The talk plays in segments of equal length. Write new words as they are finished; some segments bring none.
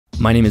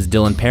My name is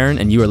Dyllon Perrin,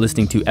 and you are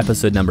listening to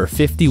episode number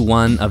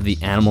 51 of the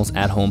Animals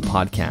at Home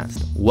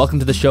podcast. Welcome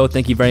to the show.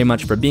 Thank you very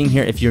much for being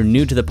here. If you're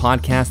new to the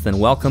podcast, then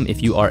welcome.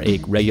 If you are a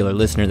regular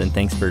listener, then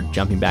thanks for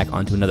jumping back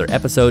onto another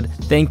episode.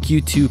 Thank you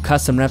to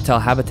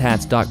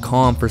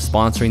CustomReptileHabitats.com for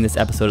sponsoring this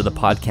episode of the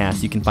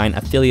podcast. You can find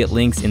affiliate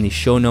links in the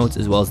show notes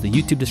as well as the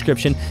YouTube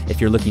description. If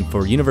you're looking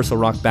for universal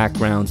rock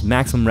backgrounds,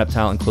 maximum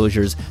reptile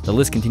enclosures, the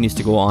list continues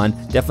to go on.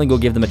 Definitely go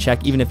give them a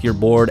check. Even if you're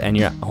bored and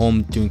you're at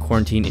home doing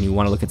quarantine and you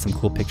want to look at some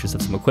cool pictures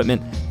of some equipment,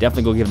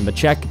 definitely go give them a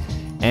check.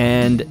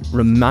 And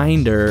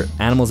reminder,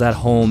 Animals at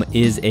Home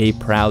is a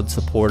proud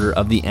supporter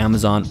of the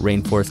Amazon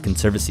Rainforest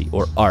Conservancy,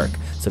 or ARC.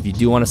 So if you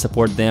do want to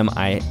support them,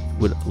 I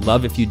would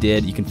love if you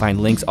did. You can find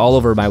links all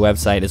over my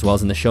website as well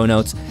as in the show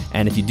notes.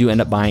 And if you do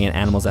end up buying an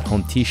Animals at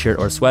Home t-shirt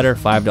or sweater,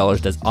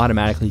 $5 does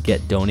automatically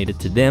get donated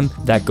to them.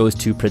 That goes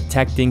to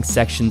protecting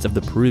sections of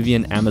the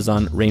Peruvian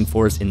Amazon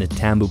rainforest in the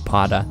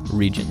Tambopata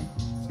region.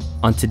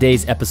 On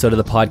today's episode of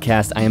the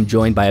podcast, I am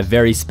joined by a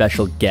very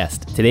special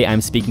guest. Today,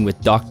 I'm speaking with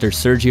Dr.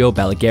 Sergio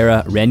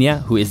Balaguera-Reina,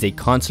 who is a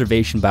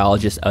conservation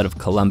biologist out of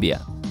Colombia.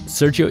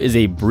 Sergio is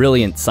a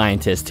brilliant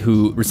scientist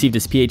who received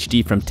his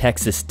PhD from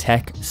Texas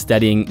Tech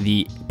studying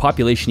the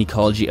population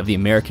ecology of the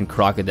American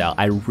crocodile.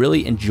 I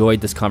really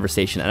enjoyed this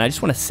conversation, and I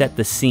just want to set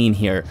the scene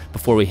here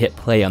before we hit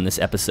play on this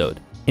episode.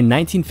 In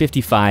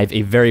 1955,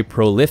 a very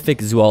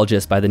prolific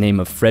zoologist by the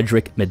name of Fred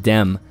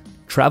Medem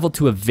traveled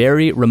to a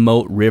very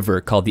remote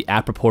river called the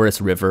Apaporis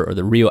River, or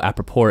the Rio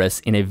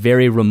Apaporis, in a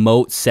very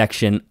remote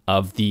section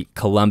of the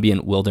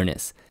Colombian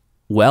wilderness.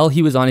 While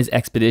he was on his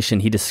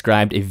expedition, he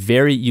described a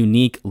very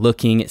unique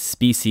looking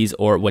species,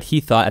 or what he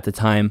thought at the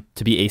time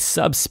to be a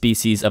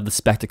subspecies of the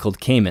Spectacled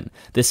Caiman.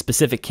 This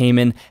specific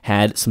caiman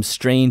had some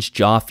strange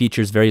jaw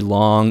features, very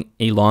long,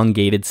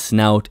 elongated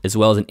snout, as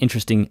well as an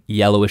interesting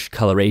yellowish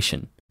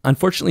coloration.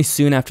 Unfortunately,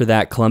 soon after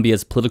that,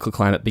 Colombia's political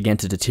climate began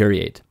to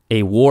deteriorate.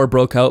 A war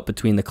broke out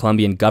between the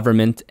Colombian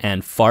government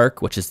and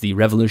FARC, which is the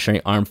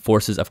Revolutionary Armed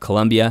Forces of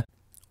Colombia.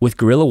 With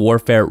guerrilla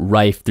warfare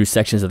rife through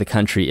sections of the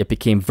country, it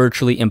became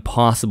virtually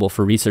impossible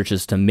for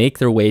researchers to make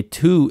their way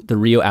to the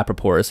Rio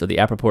Apaporis, or the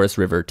Apaporis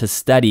River, to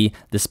study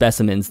the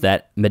specimens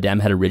that Medem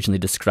had originally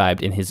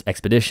described in his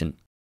expedition.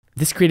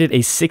 This created a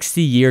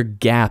 60-year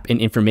gap in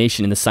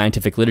information in the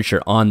scientific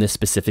literature on this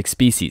specific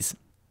species.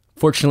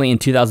 Fortunately, in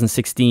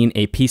 2016,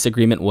 a peace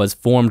agreement was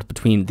formed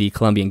between the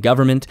Colombian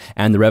government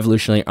and the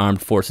Revolutionary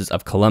Armed Forces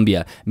of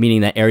Colombia,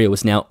 meaning that area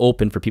was now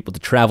open for people to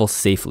travel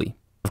safely.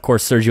 Of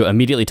course, Sergio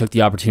immediately took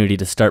the opportunity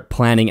to start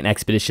planning an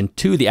expedition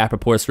to the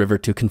Apaporis River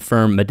to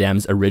confirm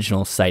Medem's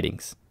original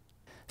sightings.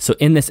 So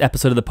in this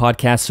episode of the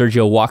podcast,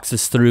 Sergio walks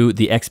us through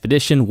the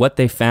expedition, what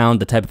they found,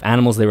 the type of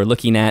animals they were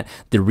looking at,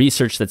 the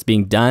research that's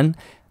being done.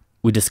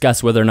 We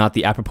discuss whether or not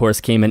the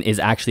Apaporis caiman is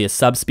actually a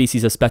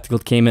subspecies of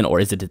spectacled caiman, or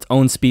is it its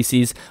own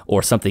species,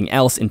 or something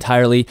else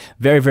entirely.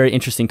 Very, very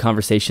interesting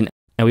conversation.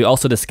 And we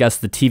also discuss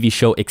the TV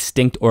show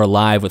Extinct or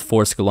Alive with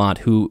Forrest Gallant,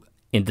 who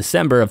in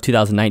December of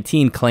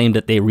 2019 claimed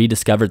that they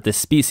rediscovered this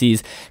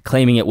species,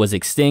 claiming it was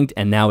extinct,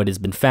 and now it has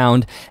been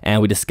found.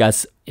 And we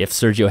discuss if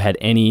Sergio had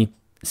any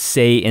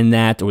say in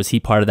that, or was he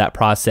part of that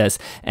process?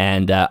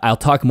 And I'll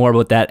talk more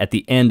about that at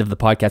the end of the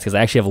podcast, because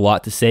I actually have a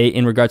lot to say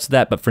in regards to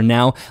that. But for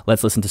now,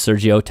 let's listen to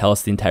Sergio tell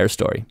us the entire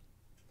story.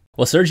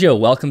 Well, Sergio,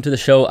 welcome to the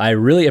show. I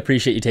really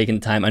appreciate you taking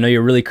the time. I know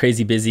you're really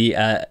crazy busy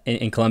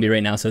in Colombia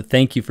right now, so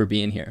thank you for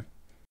being here.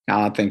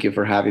 Thank you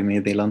for having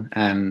me,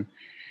 Dyllon.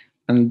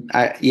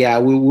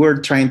 We were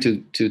trying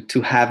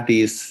to have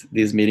this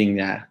meeting,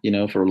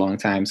 for a long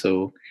time.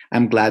 So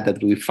I'm glad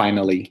that we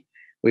finally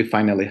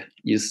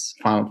just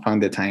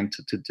found the time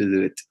to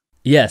do it.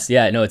 Yes,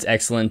 yeah, no, it's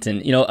excellent.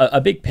 And,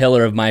 a big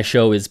pillar of my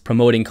show is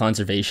promoting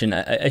conservation.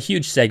 A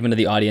huge segment of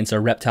the audience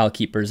are reptile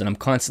keepers, and I'm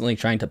constantly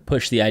trying to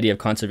push the idea of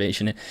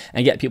conservation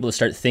and get people to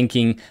start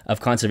thinking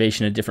of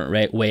conservation in a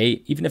different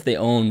way. Even if they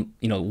own,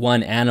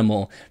 one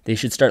animal, they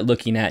should start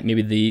looking at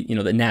maybe the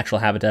natural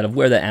habitat of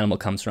where that animal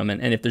comes from,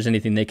 and if there's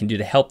anything they can do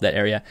to help that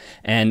area.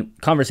 And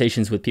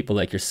conversations with people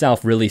like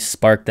yourself really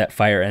spark that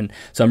fire. And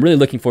so I'm really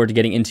looking forward to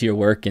getting into your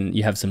work, and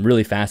you have some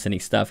really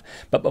fascinating stuff.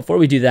 But before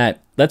we do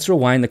that, let's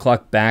rewind the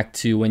clock back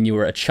to when you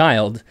were a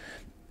child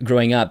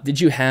growing up. Did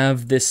you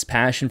have this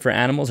passion for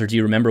animals, or do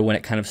you remember when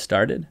it kind of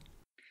started?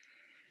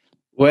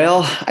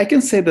 Well, I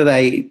can say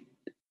that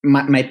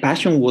my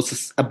passion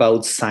was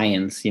about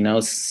science,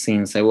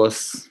 since I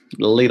was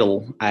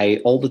little. I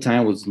all the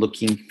time was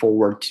looking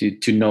forward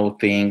to know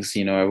things,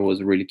 I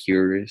was really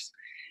curious.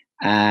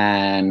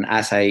 And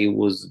as I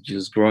was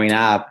just growing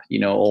up,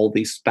 all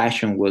this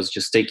passion was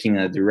just taking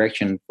a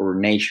direction for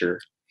nature.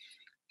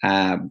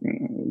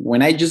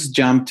 When I just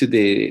jumped to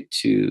the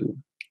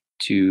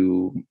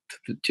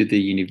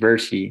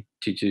university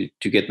to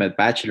get my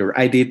bachelor,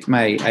 I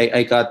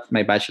got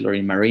my bachelor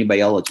in marine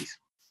biology.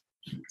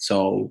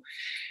 So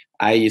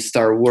I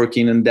started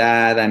working on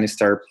that, and I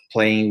started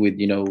playing with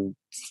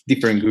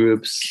different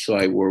groups. So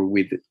I work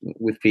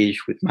with fish,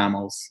 with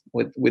mammals,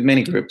 with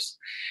many groups.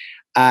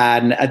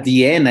 And at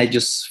the end, I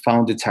just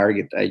found the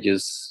target. I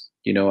just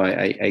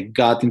I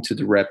got into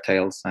the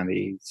reptiles and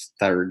I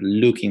started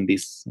looking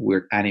these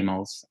weird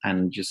animals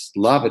and just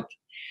love it.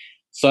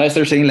 So I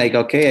started saying like,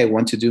 okay, I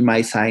want to do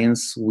my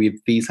science with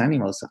these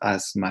animals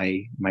as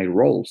my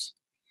roles.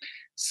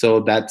 So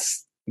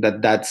that's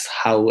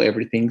how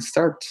everything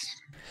starts.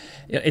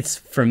 It's,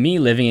 for me,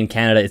 living in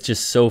Canada, it's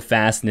just so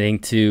fascinating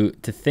to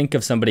think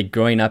of somebody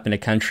growing up in a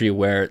country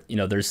where,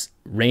 there's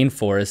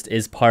rainforest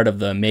is part of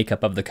the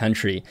makeup of the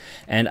country.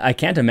 And I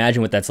can't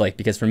imagine what that's like,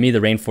 because for me, the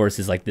rainforest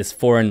is like this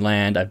foreign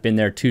land. I've been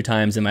there 2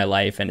 times in my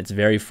life, and it's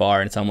very far,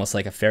 and it's almost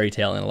like a fairy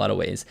tale in a lot of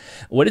ways.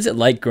 What is it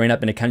like growing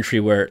up in a country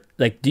where,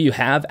 like, do you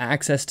have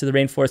access to the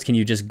rainforest? Can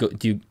you just go,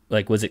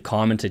 was it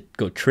common to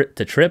go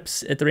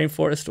trips at the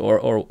rainforest,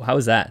 or how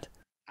is that?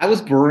 I was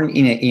born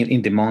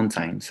in the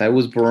mountains. I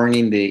was born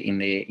in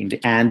the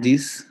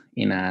Andes,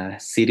 in a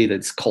city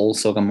that's called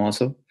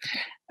Sogamoso,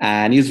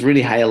 and it's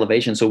really high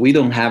elevation. So we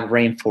don't have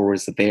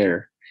rainforest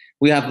there.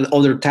 We have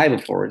other type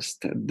of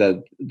forest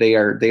that they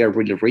are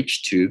really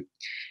rich too.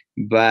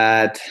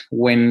 But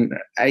when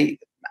I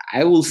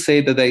will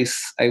say that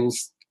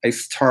I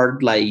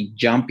start like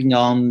jumping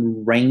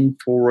on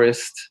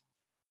rainforest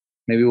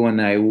maybe when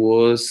I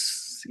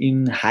was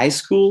in high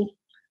school.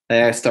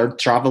 I started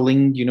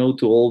traveling,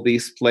 to all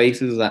these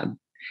places,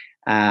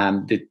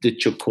 the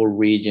Choco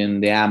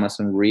region, the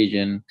Amazon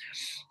region,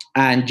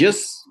 and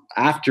just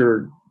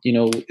after,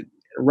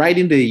 right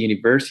in the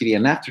university,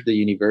 and after the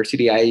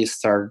university, I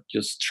start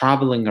just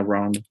traveling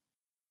around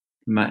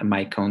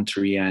my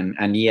country,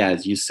 and yeah,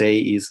 as you say,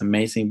 is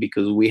amazing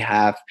because we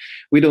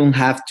don't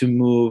have to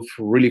move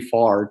really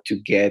far to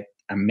get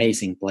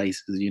amazing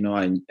places,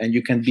 and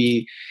you can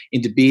be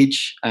in the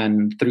beach,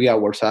 and 3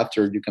 hours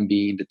after you can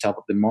be in the top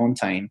of the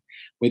mountain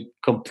with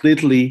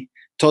completely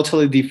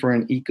totally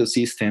different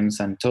ecosystems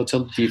and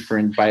totally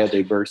different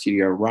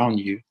biodiversity around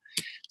you.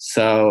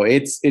 So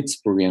it's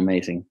pretty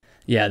amazing.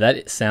 Yeah,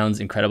 that sounds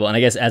incredible. And I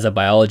guess as a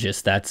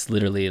biologist, that's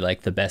literally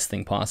like the best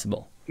thing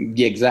possible.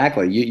 Yeah,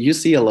 exactly. You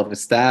see a lot of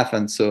stuff,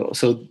 and so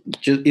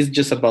it's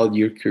just about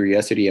your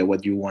curiosity and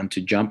what you want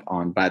to jump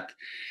on, but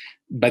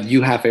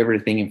you have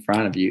everything in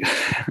front of you.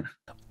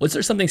 Was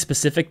there something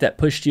specific that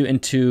pushed you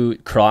into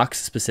crocs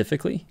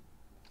specifically?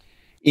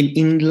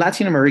 In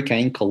Latin America,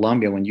 in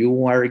Colombia, when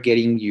you are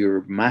getting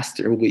your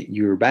master with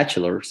your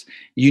bachelor's,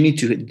 you need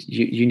to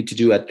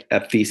do a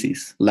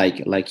thesis,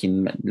 like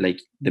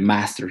the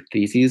master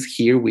thesis.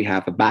 Here we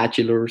have a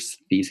bachelor's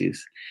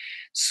thesis.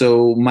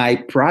 So my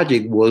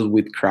project was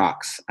with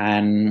crocs,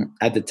 and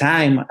at the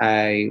time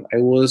I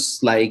was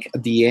like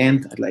at the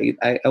end, like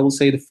I will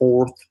say the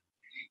fourth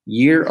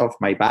year of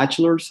my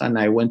bachelor's, and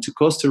I went to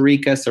Costa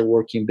Rica, started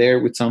working there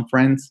with some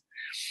friends.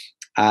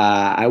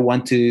 I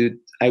wanted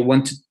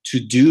to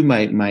do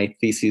my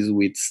thesis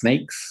with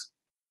snakes,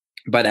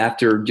 but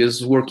after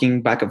just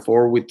working back and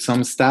forth with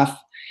some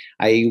stuff,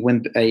 I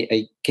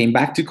came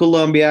back to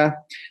Colombia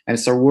and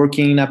started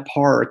working in a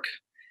park,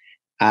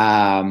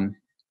 um,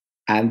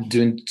 and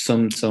doing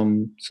some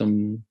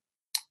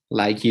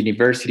like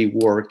university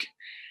work.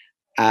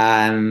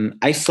 And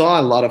I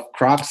saw a lot of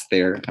crocs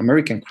there,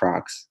 American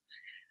crocs,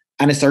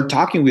 and I started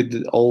talking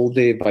with all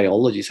the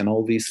biologists and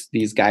all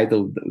these guys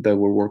that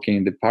were working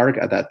in the park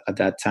at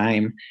that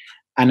time.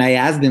 And I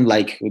asked them,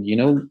 like,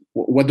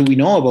 what do we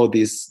know about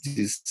these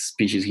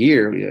species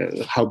here?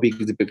 How big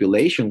is the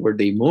population? Where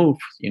they move?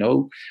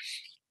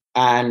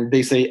 And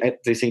they say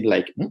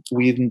like,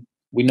 we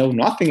know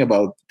nothing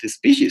about the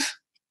species.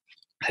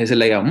 I said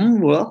like,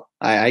 well,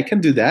 I can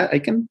do that. I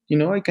can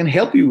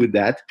help you with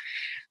that.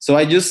 So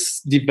I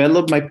just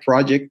developed my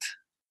project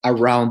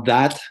around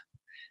that.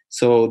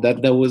 So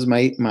that was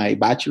my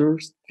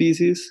bachelor's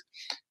thesis,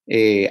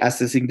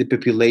 assessing the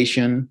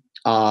population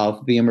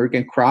of the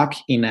American croc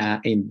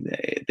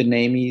the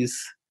name is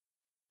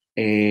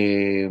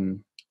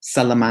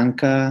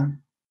Salamanca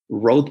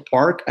Road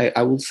Park.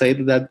 I will say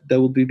that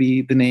would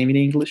be the name in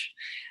English.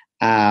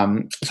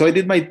 So I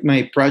did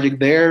my project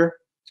there.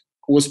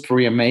 It was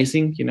pretty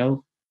amazing,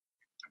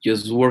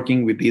 just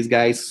working with these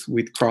guys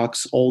with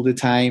crocs all the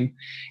time,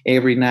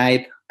 every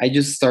night. I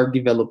just started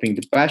developing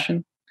the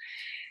passion.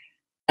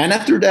 And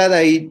after that,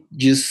 I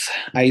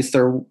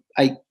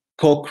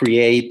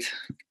co-create,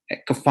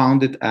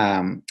 co-founded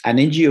an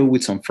NGO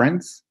with some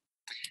friends,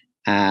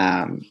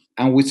 and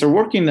we start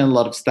working on a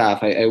lot of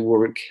stuff. I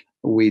work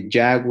with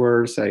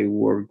jaguars, I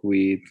work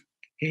with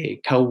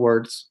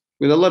cowbirds,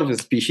 with a lot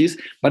of species,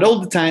 but all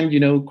the time,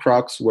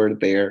 crocs were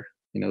there,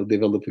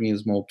 developing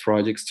small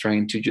projects,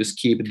 trying to just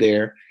keep it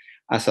there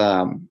as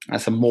a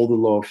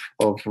model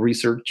of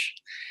research.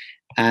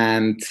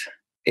 And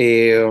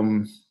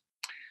um,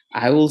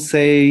 I will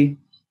say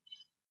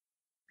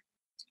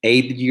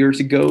 8 years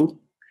ago,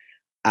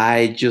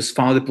 I just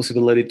found the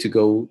possibility to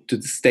go to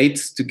the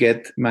States to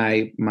get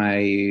my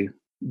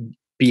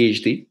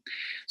PhD.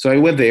 So I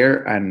went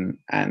there, and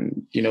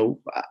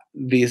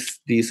this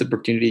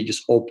opportunity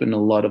just opened a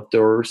lot of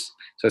doors.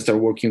 So I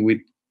started working with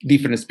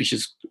different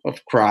species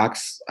of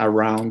crocs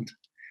around.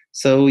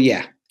 So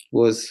yeah,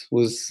 was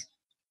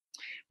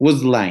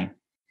the line.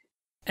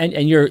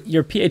 And your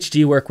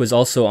PhD work was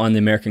also on the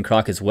American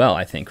croc as well,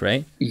 I think,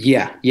 right?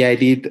 Yeah, I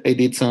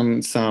did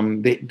some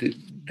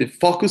the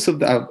focus of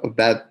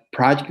that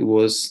project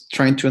was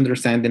trying to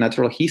understand the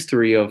natural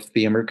history of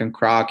the American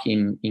croc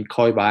in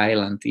Coiba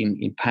Island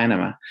in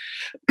Panama,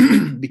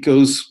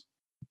 because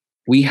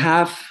we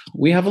have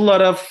a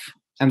lot of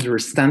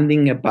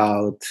understanding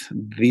about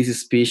these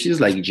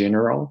species, like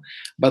general,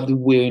 but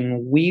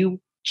when we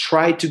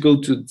try to go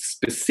to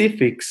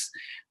specifics,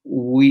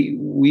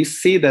 we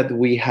see that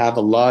we have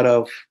a lot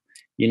of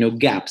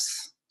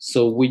gaps.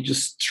 So we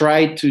just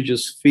try to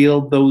just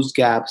fill those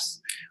gaps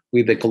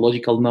with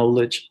ecological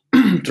knowledge,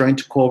 trying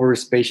to cover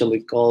spatial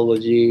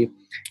ecology,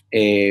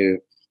 uh,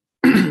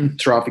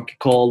 trophic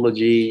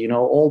ecology,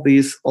 all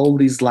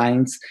these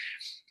lines,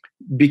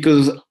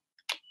 because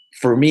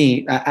for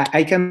me,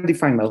 I can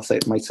define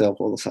myself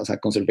as a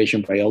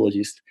conservation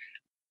biologist.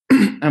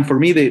 And for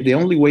me, the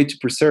only way to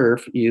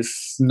preserve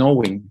is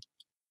knowing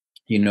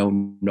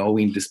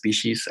the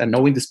species. And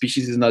knowing the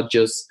species is not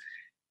just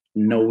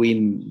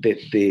knowing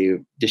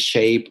the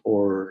shape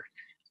or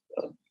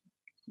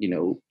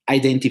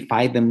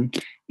identify them.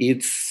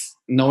 It's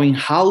knowing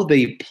how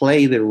they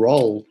play the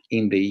role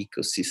in the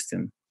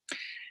ecosystem,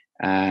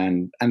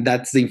 and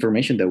that's the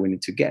information that we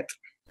need to get.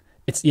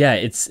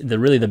 It's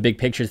the big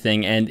picture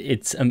thing, and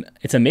it's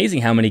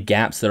amazing how many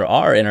gaps there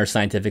are in our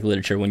scientific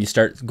literature when you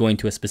start going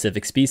to a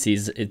specific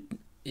species.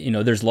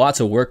 There's lots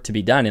of work to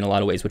be done in a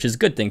lot of ways, which is a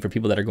good thing for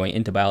people that are going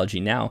into biology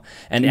now.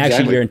 And Exactly.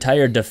 Actually, your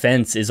entire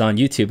defense is on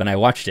YouTube, and I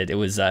watched it. It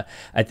was I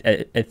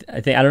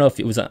think, I don't know if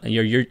it was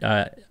your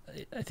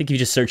I think you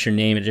just search your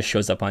name, it just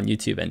shows up on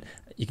YouTube, and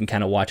you can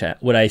kind of watch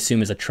what I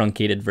assume is a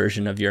truncated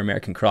version of your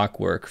American croc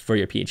work for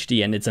your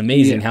PhD. And it's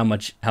amazing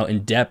how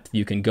in depth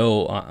you can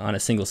go on a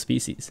single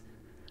species.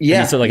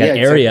 Yeah, so like an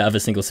area of a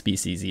single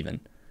species even.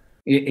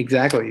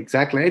 Exactly.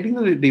 I think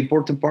that the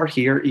important part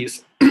here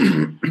is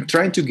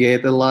trying to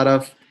get a lot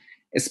of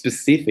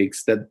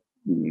specifics that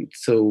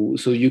so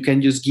you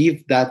can just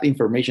give that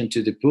information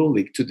to the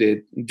public, to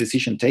the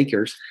decision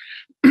takers,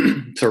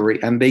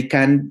 sorry, and they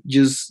can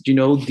just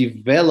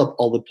develop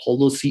all the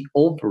policy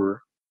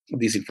over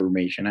this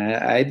information.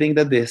 I think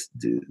that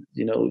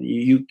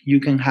you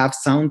can have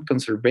sound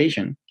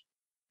conservation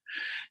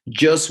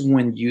just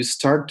when you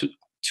start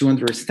to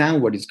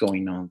understand what is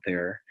going on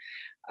there.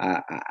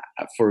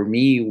 For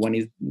me,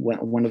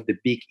 one of the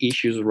big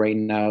issues right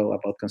now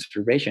about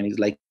conservation is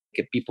like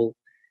people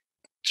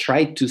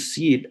try to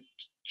see it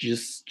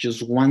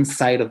just one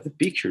side of the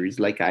picture. It's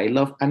like, I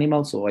love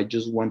animals, so I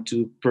just want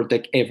to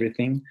protect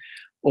everything,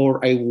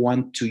 or I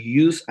want to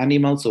use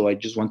animals, so I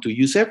just want to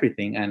use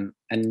everything. And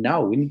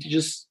now we need to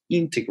just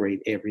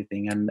integrate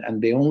everything,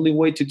 and the only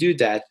way to do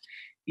that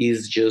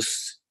is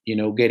just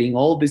getting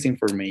all this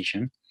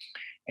information.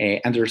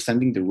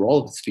 Understanding the role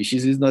of the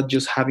species is not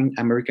just having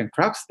American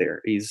crocs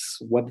there. Is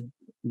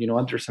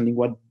understanding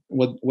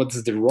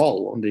what's the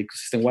role on the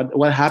ecosystem.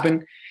 What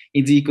happened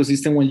in the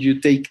ecosystem when you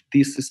take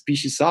this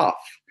species off?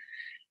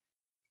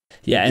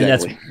 Yeah,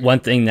 exactly. And that's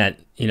one thing that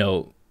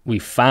we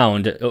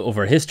found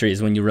over history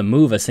is when you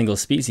remove a single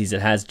species,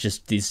 it has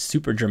just these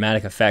super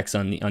dramatic effects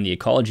on the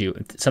ecology.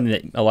 Something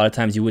that a lot of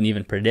times you wouldn't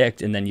even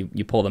predict, and then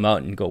you pull them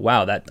out and go,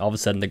 wow, that all of a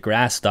sudden the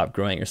grass stopped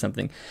growing or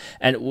something.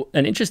 And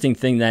an interesting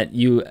thing that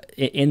you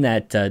in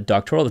that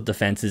doctoral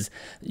defense is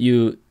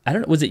I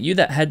don't know, was it you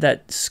that had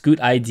that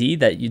scoot ID,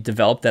 that you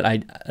developed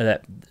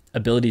that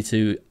ability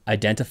to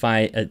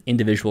identify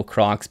individual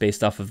crocs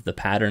based off of the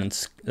pattern,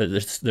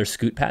 their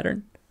scoot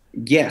pattern?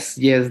 Yes,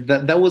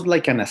 that was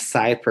like an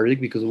aside project,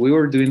 because we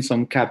were doing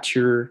some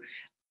capture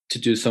to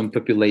do some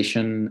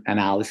population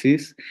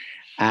analysis,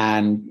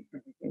 and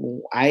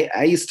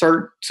I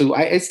start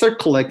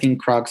collecting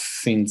crocs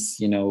since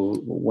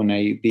when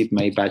I did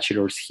my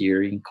bachelor's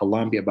here in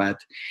Colombia. But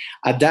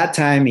at that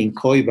time in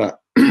Coiba,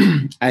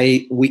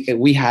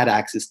 we had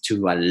access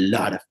to a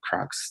lot of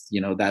crocs.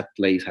 That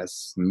place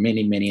has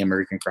many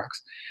American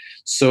crocs,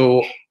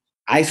 so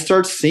I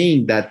start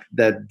seeing that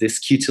the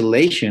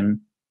scutellation,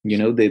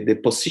 the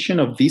position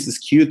of these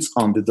scutes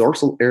on the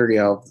dorsal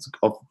area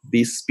of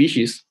these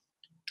species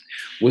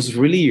was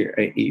really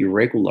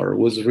irregular,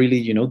 was really,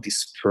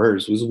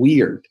 dispersed, was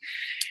weird.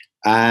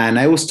 And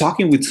I was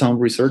talking with some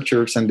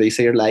researchers, and they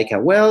say like,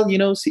 well,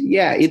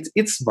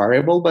 it's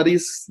variable, but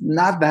it's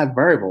not that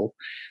variable.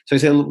 So I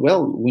said,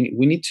 well, we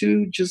need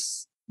to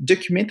just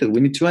document it.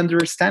 We need to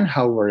understand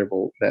how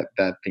variable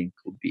that thing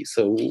could be.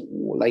 So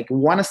like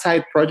one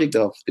side project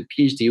of the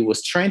PhD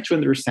was trying to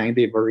understand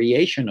the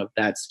variation of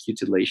that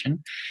scutellation.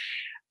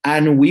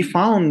 And we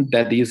found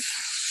that is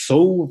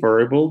so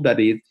variable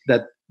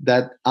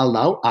that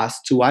allow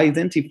us to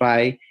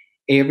identify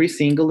every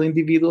single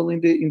individual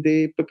in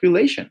the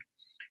population.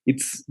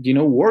 It's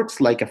works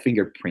like a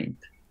fingerprint.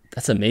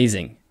 That's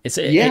amazing.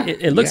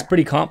 It looks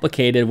pretty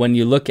complicated when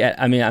you look at.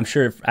 I mean, I'm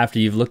sure after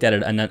you've looked at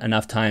it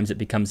enough times, it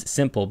becomes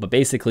simple. But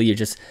basically, you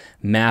just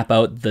map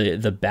out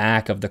the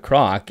back of the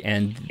croc,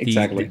 and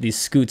Exactly. these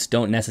scoots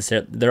don't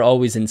necessarily. They're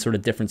always in sort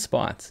of different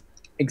spots.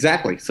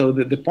 Exactly. So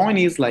the point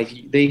is like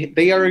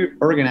they are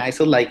organized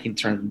like in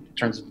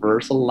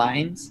transversal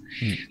lines.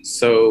 Mm.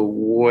 So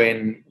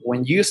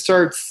when you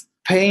start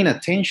paying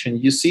attention,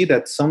 you see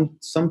that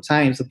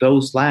sometimes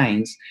those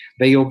lines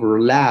they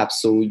overlap.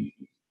 So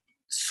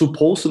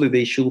supposedly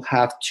they should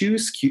have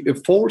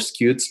four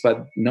scutes,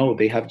 but no,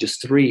 they have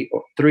just three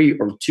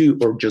or two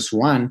or just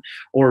one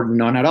or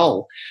none at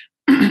all.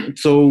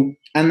 So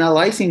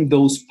analyzing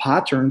those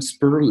patterns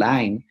per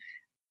line,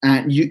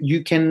 and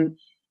you can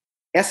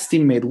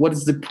estimate what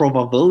is the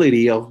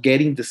probability of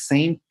getting the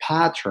same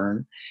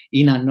pattern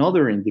in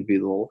another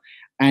individual.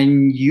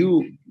 And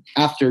you,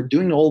 after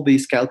doing all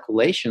these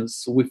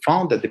calculations, we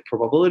found that the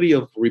probability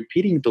of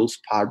repeating those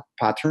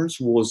patterns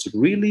was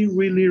really,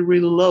 really,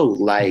 really low,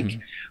 like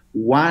Mm-hmm.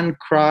 one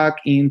croc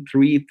in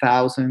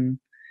 3,000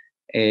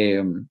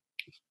 um,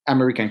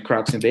 American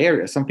crocs in the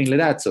area, something like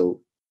that.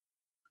 So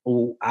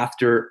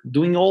after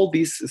doing all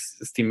these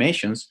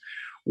estimations,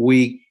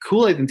 we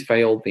could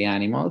identify all the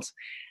animals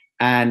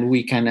and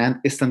we can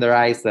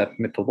standardize that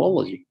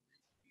methodology.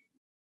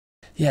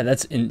 Yeah,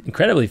 that's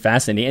incredibly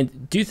fascinating.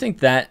 And do you think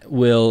that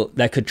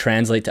could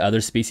translate to other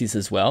species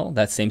as well?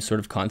 That same sort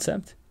of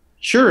concept?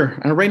 Sure,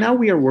 and right now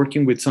we are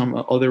working with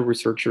some other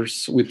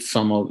researchers with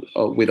some of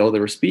with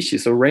other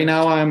species. So right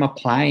now I'm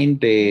applying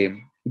the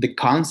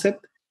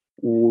concept,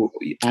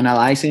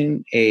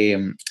 analyzing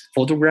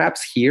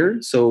photographs here.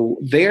 So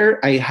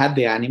there I had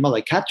the animal,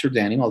 I captured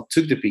the animal,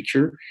 took the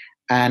picture,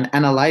 and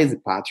analyzed the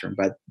pattern.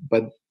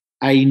 But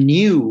I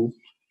knew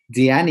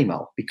the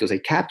animal because I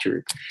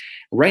captured it.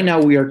 Right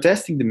now we are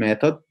testing the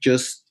method,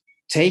 just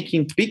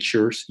taking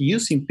pictures,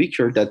 using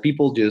pictures that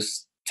people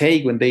just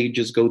take when they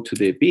just go to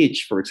the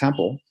beach, for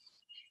example,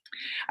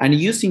 and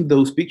using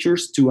those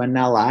pictures to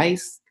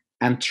analyze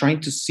and trying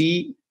to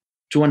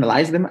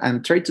analyze them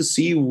and try to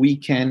see if we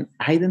can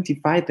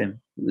identify them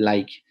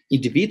like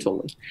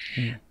individually.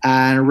 Mm.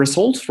 And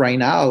results right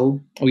now,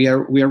 we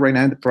are right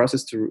now in the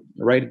process to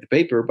write the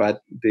paper,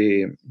 but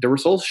the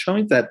results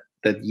showing that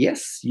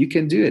yes, you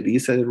can do it.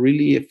 It's a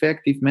really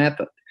effective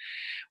method.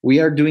 We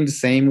are doing the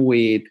same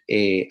with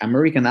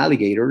American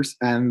alligators,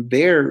 and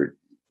there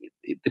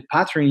the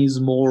pattern is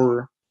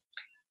more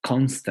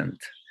constant,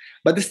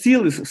 but there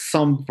still is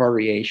some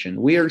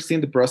variation. We are still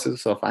in the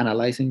process of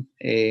analyzing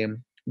the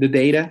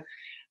data,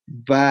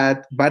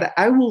 but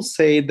I will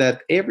say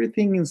that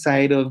everything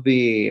inside of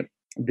the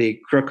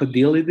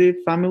Crocodilidae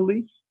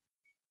family,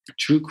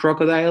 true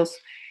crocodiles,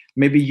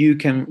 maybe you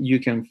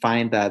can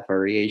find that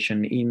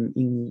variation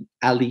in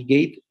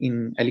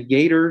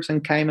alligators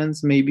and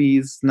caimans. Maybe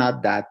it's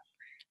not that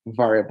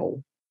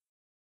variable.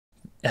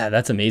 Yeah,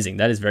 that's amazing.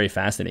 That is very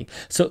fascinating.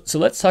 So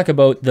let's talk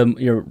about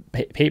your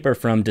paper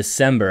from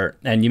December,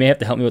 and you may have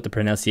to help me with the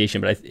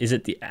pronunciation, but is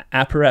it the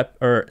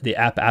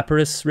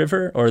Apaporis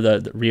River or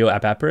the Rio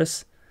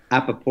Apaporis?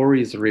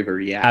 Apaporis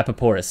River, yeah.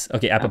 Apaporis.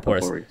 Okay,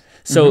 Apaporis. Apaporis.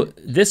 So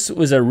this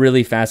was a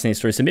really fascinating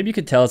story. So maybe you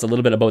could tell us a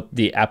little bit about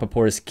the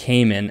Apaporis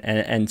Caiman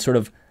and sort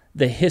of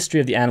the history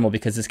of the animal,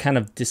 because it's kind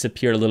of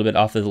disappeared a little bit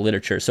off of the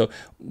literature. So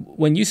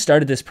when you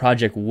started this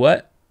project,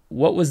 what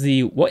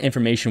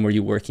information were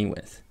you working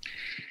with?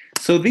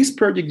 So this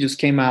project just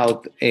came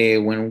out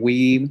when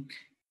we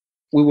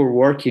were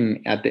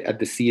working at the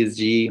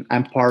CSG.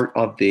 I'm part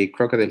of the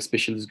Crocodile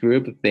Specialist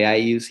Group, the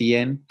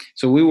IUCN.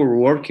 So we were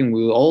working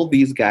with all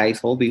these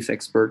guys, all these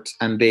experts,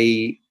 and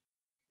they,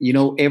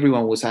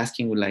 everyone was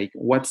asking like,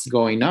 what's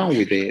going on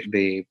with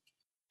the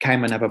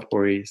Caiman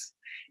Apaporis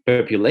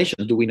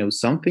population? Do we know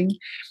something?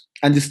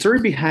 And the story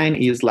behind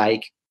is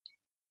like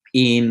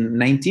in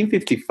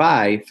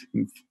 1955,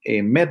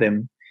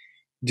 Medem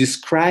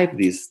described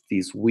this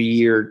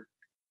weird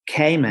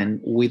caiman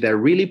with a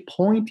really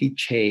pointy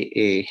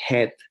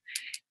head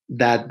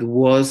that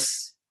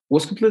was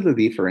completely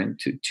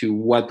different to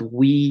what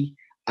we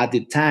at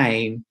the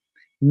time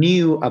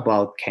knew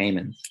about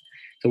caimans.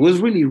 So it was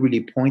really,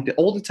 really pointed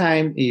all the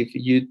time. If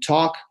you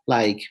talk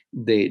like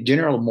the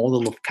general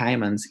model of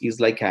caimans is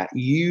like a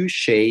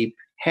U-shaped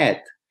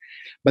head,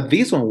 but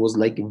this one was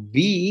like a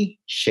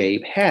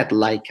V-shaped head,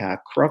 like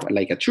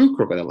like a true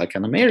crocodile, like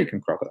an American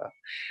crocodile.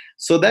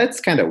 So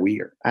that's kind of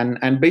weird.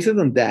 And based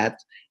on that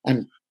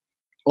and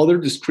other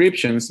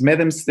descriptions, made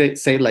them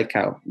say like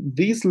how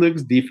this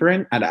looks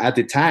different. And at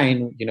the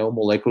time,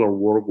 molecular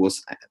work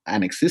was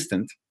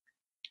non-existent.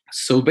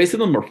 So based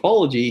on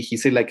morphology, he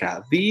said like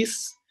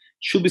this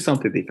should be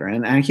something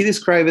different. And he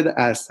described it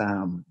as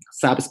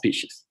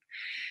subspecies.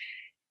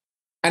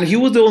 And he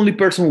was the only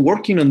person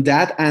working on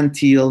that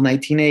until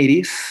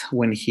 1980s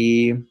when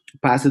he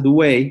passed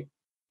away.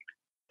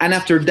 And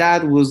after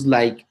that was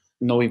like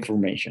no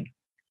information.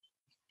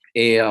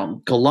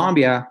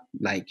 Colombia,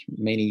 like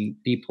many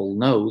people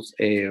know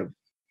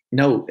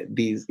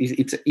this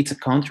it's a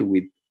country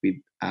with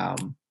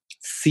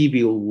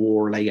civil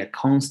war, like a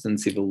constant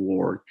civil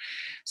war.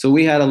 So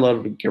we had a lot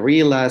of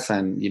guerrillas,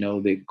 and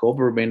the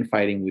government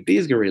fighting with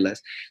these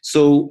guerrillas.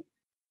 So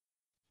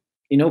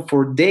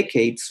for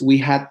decades we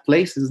had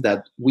places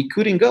that we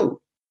couldn't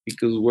go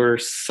because we're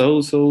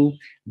so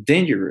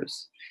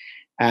dangerous.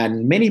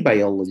 and many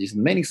biologists,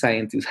 many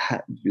scientists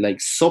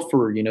like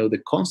suffer,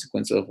 the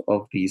consequence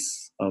of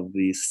this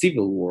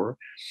civil war.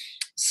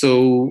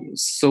 So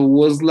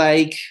was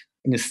like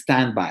in a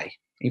standby.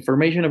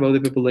 Information about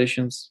the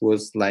populations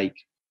was like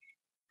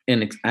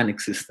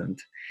non-existent.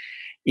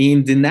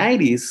 In the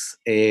 90s,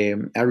 a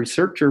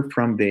researcher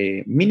from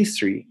the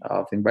Ministry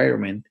of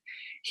Environment,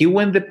 he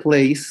went the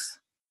place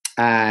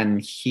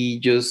and he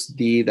just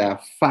did a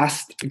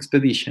fast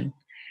expedition.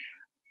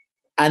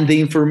 And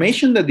the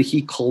information that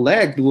he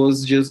collected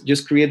was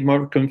just create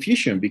more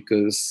confusion,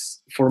 because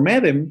for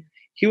Medem,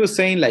 he was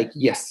saying like,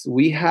 yes,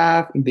 we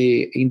have in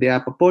the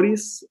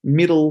Apaporis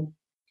middle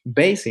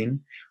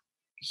basin,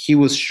 he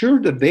was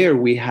sure that there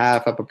we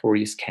have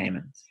Apaporis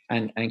Caimans.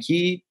 And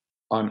he,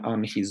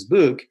 on his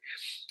book,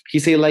 he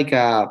said like,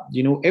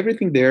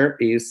 everything there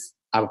is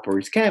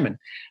Apaporis Caiman.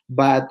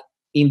 But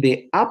in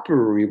the upper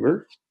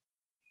river,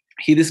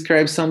 he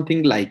describes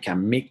something like a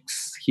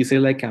mix. He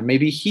said like,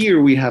 maybe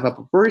here we have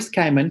Apaporis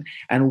Caiman,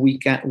 and we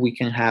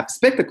can have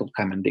Spectacled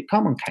Caiman, the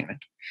common caiman.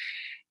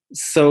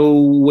 So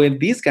when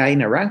this guy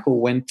Naranjo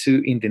went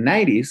to in the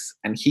 90s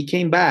and he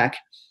came back,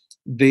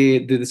 the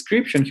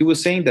description, he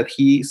was saying that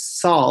he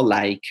saw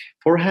like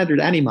 400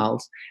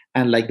 animals,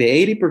 and like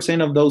the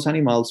 80% of those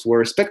animals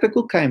were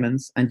Spectacled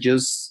Caimans, and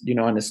just,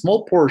 and a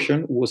small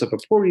portion was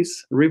Apaporis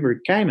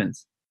River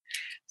Caimans.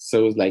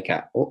 So it's like,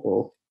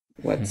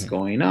 what's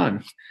going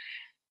on?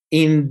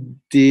 At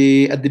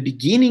the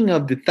beginning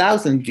of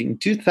in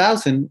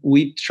 2000,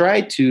 we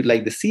tried to,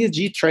 like, the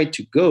CSG tried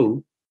to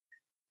go,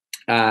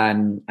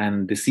 and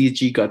the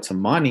CSG got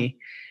some money,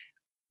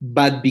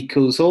 but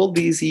because all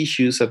these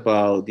issues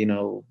about,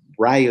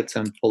 riots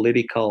and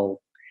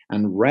political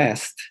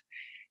unrest,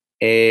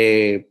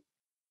 we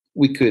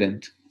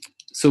couldn't.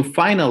 So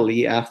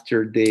finally,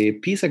 after the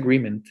peace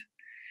agreement,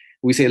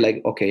 we say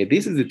like, okay,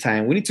 this is the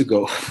time we need to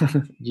go.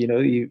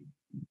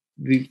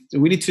 We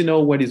need to know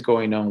what is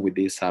going on with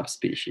these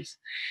subspecies,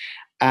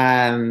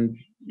 and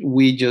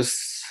we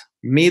just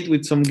meet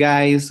with some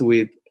guys,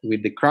 with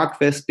the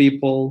Crocfest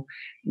people,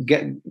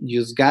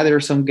 gather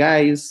some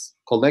guys,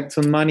 collect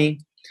some money,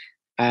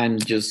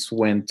 and just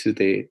went to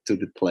the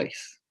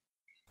place.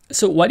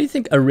 So why do you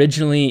think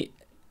originally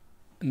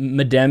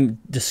Medem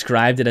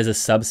described it as a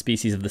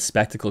subspecies of the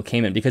spectacled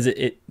caiman? Because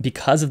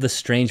of the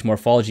strange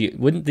morphology,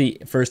 wouldn't the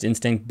first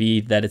instinct be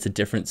that it's a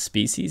different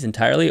species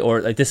entirely?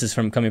 Or like, this is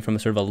coming from a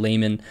sort of a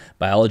layman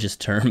biologist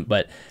term,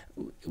 but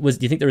do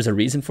you think there was a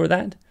reason for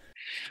that?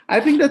 I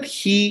think that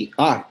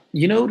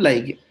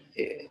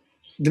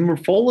the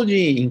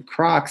morphology in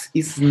crocs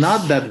is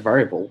not that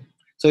variable.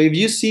 So if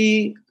you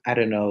see, I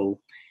don't know,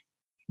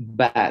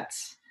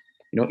 bats,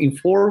 in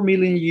 4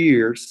 million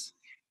years,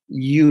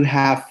 you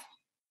have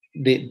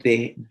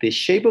the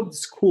shape of the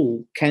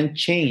skull can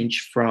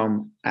change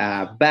from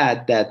a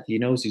bat that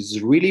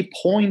is really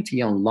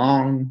pointy and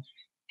long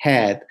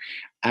head,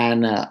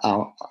 and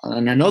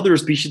another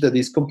species that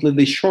is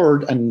completely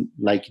short and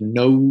like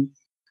no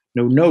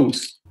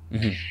nose.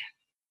 Mm-hmm.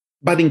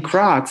 But in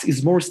crocs,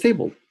 it's more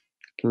stable.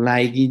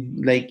 We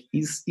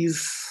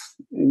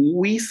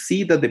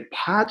see that the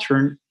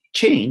pattern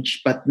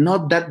change, but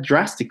not that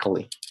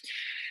drastically.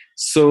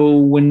 So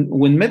when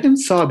Medem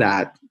saw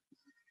that,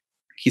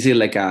 he said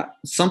like,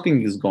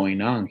 something is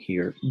going on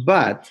here.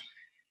 But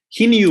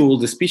he knew all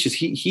the species.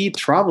 He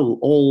traveled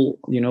all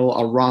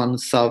around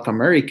South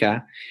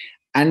America,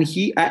 and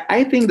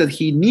I think that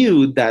he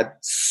knew that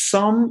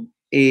some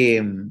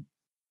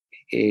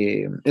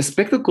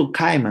spectacled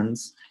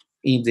caimans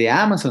in the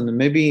Amazon and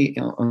maybe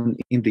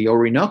in the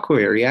Orinoco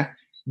area,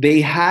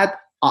 they had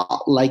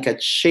like a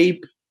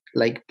shape,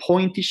 like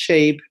pointy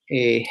shape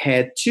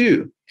head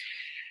too.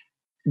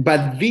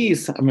 But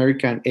this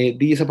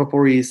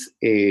Apaporis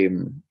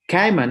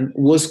Caiman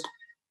was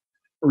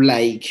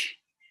like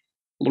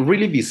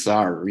really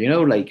bizarre,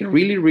 like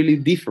really, really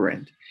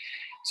different.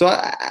 So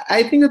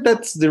I think that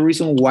that's the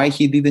reason why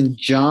he didn't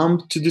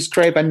jump to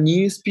describe a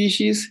new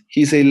species.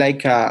 He said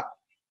like,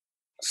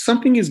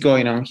 something is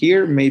going on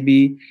here.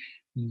 Maybe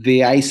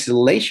the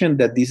isolation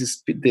that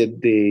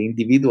the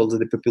individuals,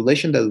 the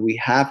population that we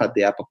have at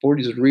the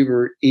Apaporis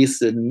River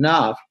is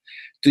enough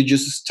to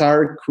just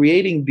start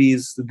creating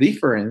these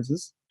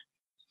differences.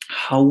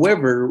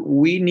 However,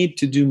 we need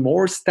to do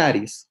more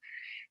studies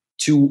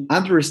to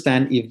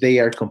understand if they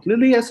are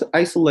completely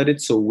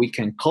isolated, so we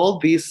can call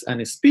this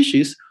a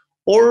species,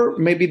 or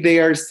maybe they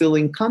are still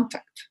in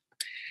contact.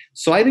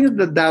 So I think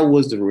that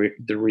was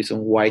the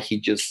reason why he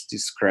just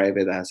described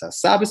it as a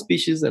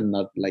subspecies and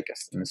not like a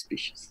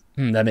species.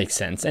 That makes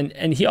sense.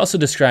 And he also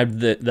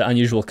described the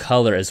unusual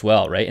color as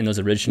well, right? In those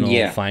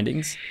original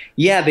findings?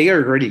 Yeah, they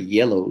are already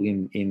yellow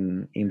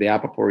in the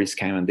Apaporis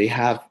Caiman. They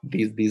have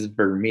these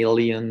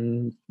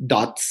vermilion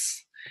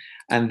dots,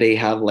 and they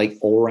have like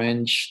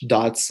orange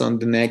dots on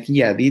the neck.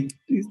 Yeah,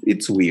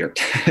 it's weird.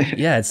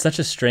 Yeah, it's such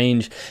a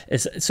strange...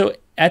 So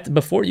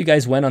before you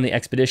guys went on the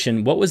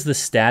expedition, what was the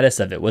status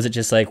of it? Was it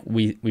just like,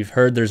 we've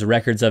heard there's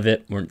records of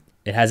it,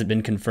 it hasn't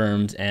been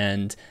confirmed,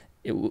 and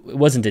it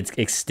wasn't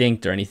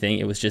extinct or anything,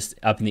 it was just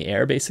up in the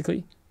air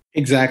basically?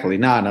 Exactly.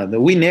 No,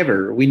 we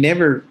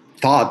never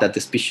thought that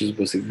the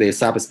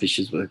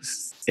subspecies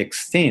was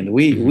extinct.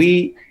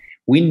 Mhm.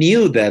 We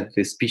knew that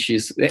the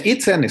species,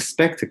 it's an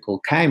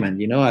spectacled caiman.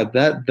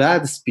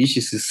 That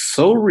species is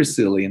so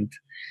resilient.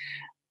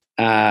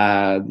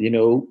 That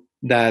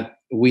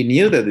we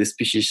knew that the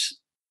species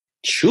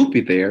should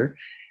be there.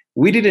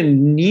 We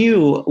didn't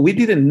know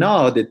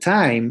at the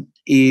time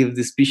if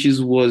the species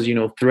was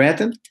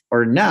threatened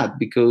or not,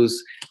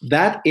 because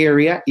that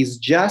area is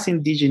just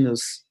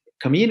indigenous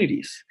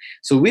communities.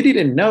 So we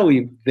didn't know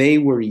if they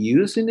were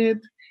using it,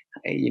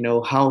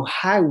 how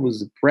high was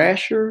the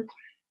pressure.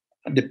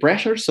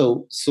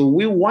 So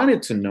we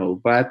wanted to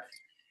know, but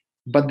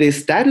the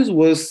status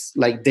was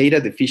like data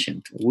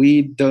deficient.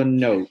 We don't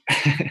know.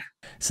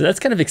 So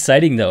that's kind of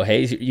exciting though.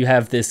 Hey, you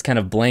have this kind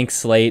of blank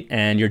slate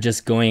and you're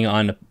just going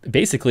on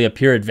basically a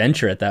pure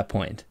adventure at that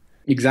point.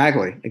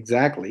 Exactly.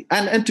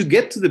 And to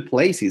get to the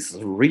place is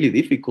really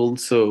difficult.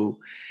 So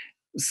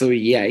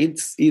yeah,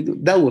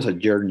 that was a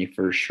journey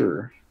for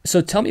sure. So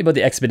tell me about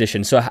the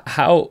expedition. So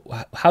how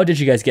did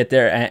you guys get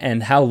there,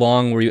 and how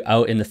long were you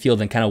out in the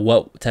field, and kind of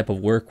what type of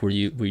work were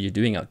you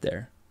doing out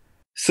there?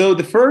 So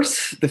the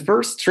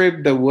first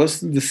trip, that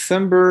was in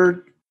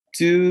December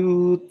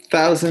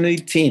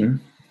 2018.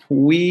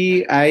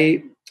 We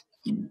I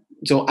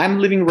so I'm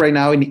living right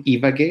now in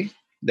Ibagué,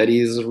 that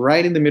is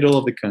right in the middle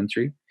of the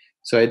country.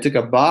 So I took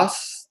a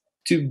bus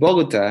to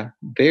Bogota.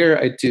 There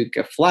I took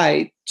a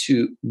flight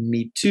to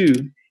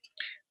Mitu,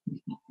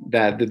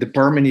 that the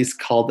department is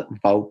called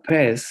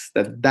Vaupés,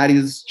 that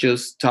is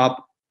just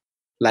top,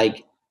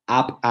 like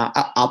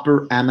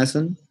upper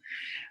Amazon.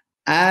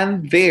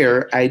 And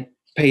there I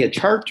pay a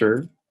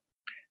charter,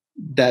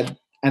 that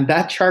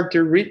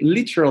charter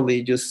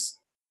literally just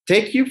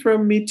take you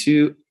from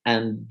Mitu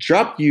and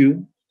drop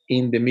you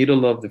in the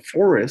middle of the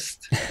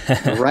forest,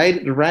 right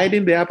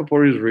in the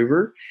Apaporis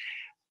River,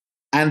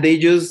 and they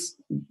just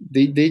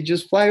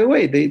fly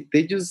away.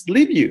 They just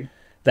leave you.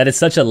 That is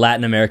such a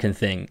Latin American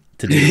thing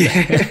to do.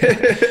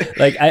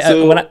 Like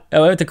when I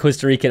went to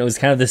Costa Rica, it was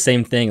kind of the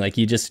same thing. Like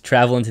you just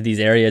travel into these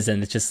areas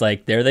and it's just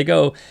like, there they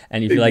go.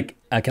 And you feel like,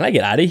 can I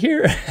get out of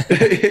here?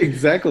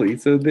 Exactly.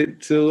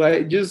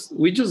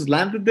 We just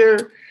landed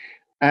there,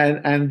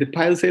 and the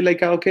pilot said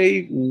like,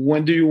 okay,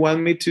 when do you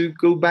want me to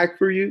go back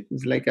for you?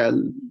 It's like,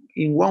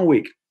 in 1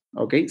 week.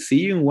 Okay, see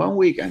you in 1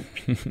 week. And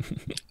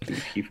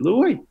he flew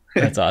away.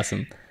 That's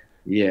awesome.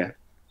 Yeah.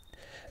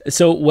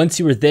 So once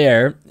you were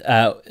there,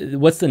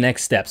 what's the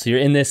next step? So you're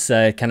in this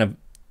kind of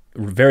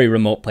very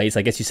remote place.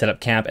 I guess you set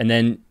up camp, and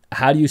then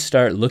how do you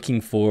start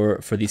looking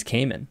for these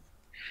caiman?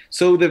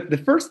 So the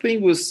first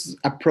thing was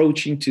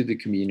approaching to the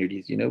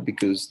communities,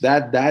 because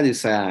that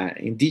is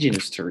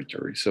indigenous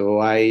territory. So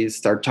I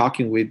start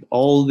talking with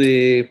all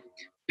the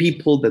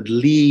people that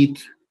lead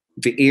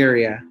the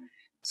area.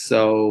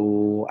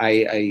 So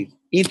I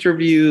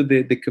interview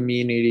the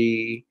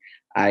community.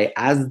 I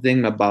asked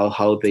them about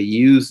how they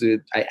use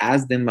it. I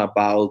asked them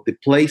about the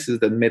places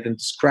that Medem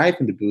described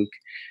in the book.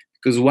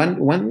 Because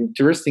one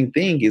interesting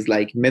thing is,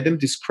 like, Medem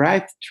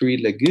described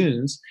 3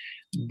 lagoons,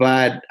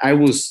 but I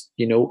was,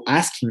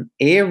 asking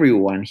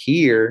everyone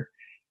here,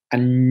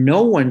 and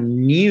no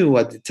one knew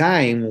at the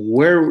time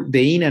where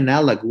the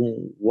Inanna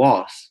Lagoon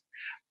was.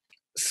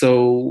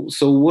 So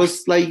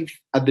was like,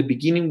 at the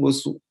beginning,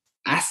 was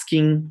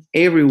asking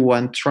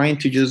everyone, trying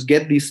to just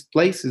get these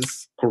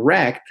places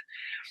correct.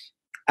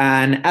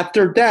 And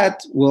after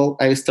that, well,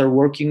 I started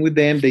working with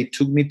them. They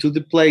took me to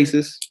the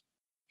places.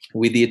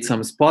 We did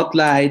some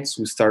spotlights.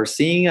 We started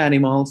seeing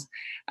animals.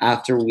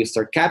 After, we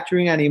start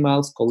capturing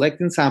animals,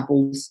 collecting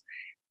samples,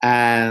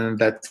 and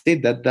that's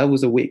it. That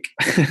was a week.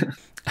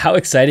 How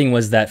exciting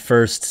was that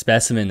first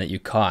specimen that you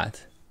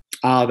caught?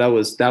 Oh, that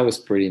was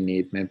pretty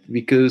neat, man.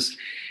 Because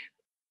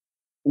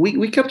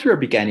we captured a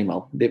big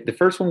animal. The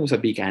first one was a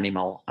big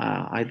animal.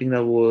 I think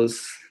that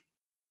was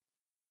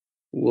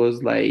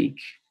like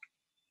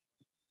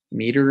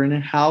meter and a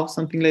half,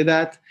 something like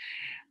that.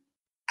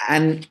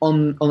 And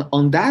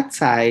on that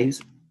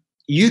size,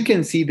 you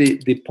can see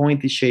the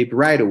pointy shape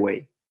right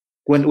away.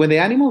 When the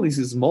animal is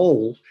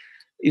small,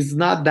 it's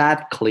not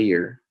that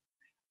clear.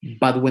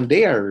 But when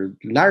they are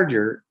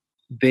larger,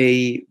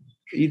 it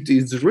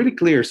is really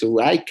clear. So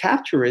I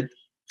capture it,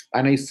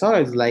 and I saw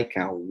it's like,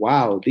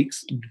 wow,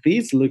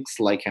 this looks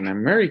like an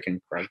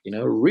American crab,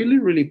 really,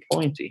 really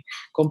pointy,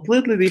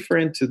 completely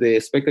different to the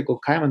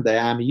Spectacled Caiman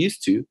that I'm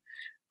used to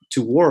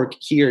work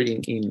here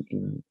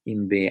in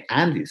the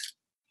Andes.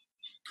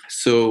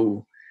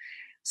 So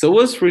it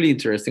was really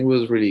interesting. It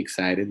was really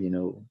excited.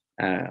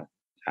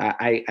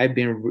 I've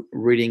been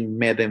reading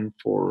Medem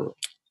for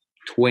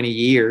 20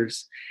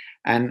 years,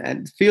 and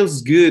it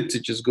feels good to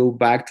just go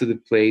back to the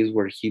place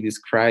where he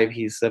described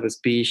his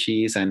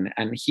subspecies, and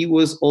he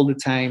was all the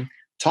time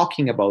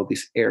talking about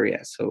this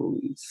area. So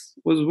it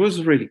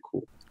was really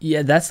cool.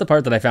 Yeah, that's the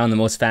part that I found the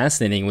most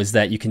fascinating, was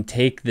that you can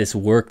take this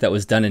work that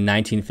was done in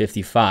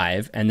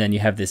 1955, and then you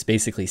have this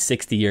basically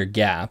 60-year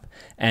gap,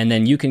 and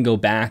then you can go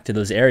back to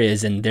those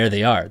areas, and there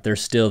they are. They're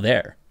still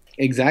there.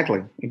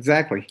 Exactly,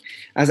 exactly.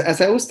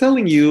 As I was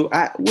telling you,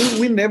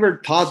 we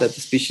never thought that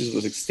the species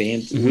was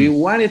extinct. We Hmm.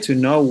 wanted to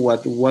know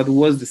what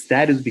was the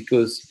status,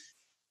 because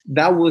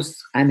that was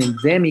an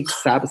endemic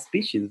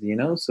subspecies,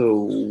 So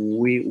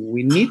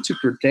we need to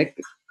protect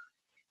it.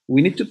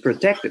 We need to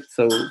protect it.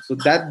 So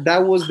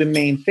that was the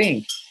main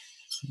thing.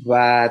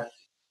 But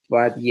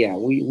yeah,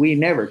 we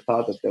never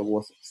thought that there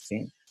was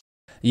extinct.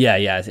 Yeah,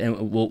 yeah,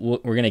 and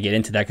we're gonna get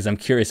into that because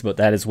I'm curious about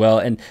that as well.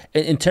 And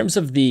in terms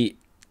of the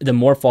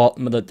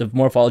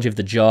morphology of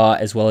the jaw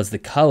as well as the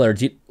color,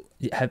 do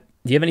you have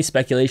any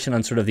speculation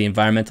on sort of the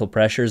environmental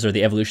pressures or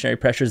the evolutionary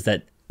pressures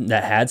that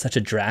had such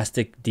a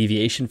drastic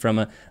deviation from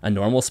a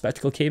normal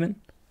spectacled caiman?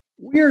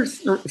 We're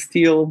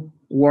still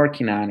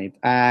working on it,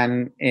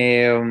 and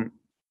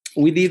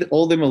we did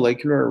all the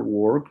molecular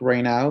work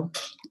right now.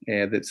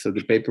 So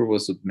the paper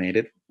was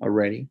submitted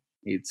already.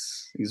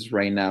 It's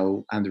right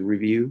now under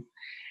review,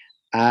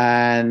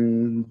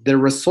 and the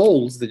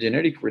results, the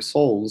genetic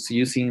results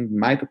using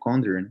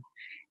mitochondrion,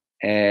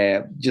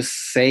 just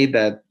say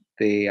that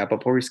the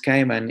Apaporis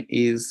Caiman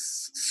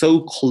is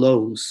so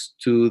close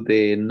to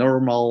the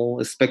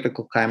normal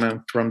spectacled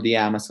caiman from the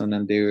Amazon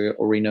and the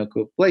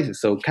Orinoco places.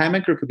 So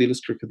Caiman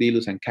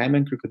crocodilus and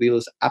Caiman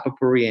crocodilus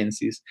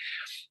apaporiensis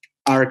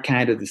are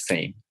kind of the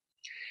same.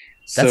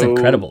 That's So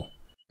incredible.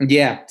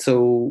 yeah,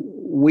 so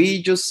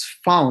we just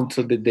found,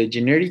 so that the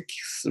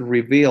genetics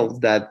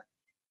revealed that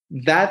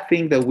that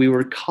thing that we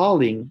were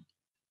calling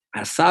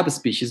a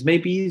subspecies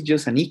maybe is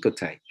just an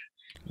ecotype.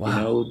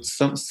 Wow.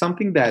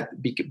 Something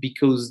that,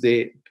 because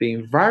the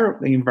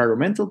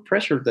environmental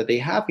pressure that they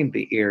have in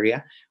the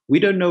area, we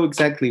don't know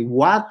exactly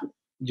what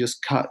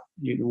just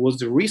was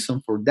the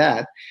reason for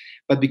that,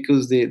 but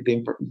because the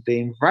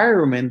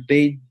environment,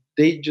 they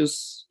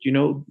just,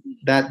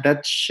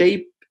 that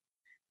shape,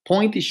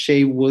 pointy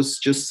shape, was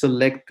just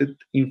selected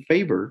in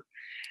favor.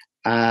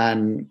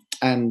 And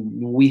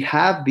we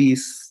have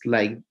this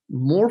like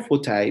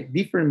morphotype,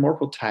 different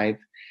morphotype,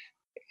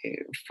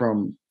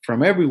 from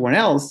everyone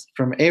else,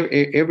 from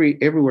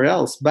everywhere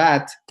else,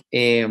 but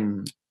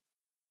um,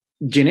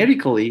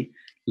 genetically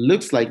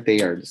looks like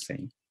they are the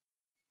same.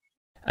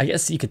 I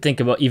guess you could think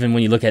about even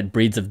when you look at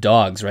breeds of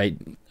dogs, right?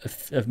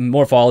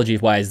 Morphology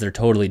wise, they're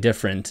totally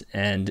different,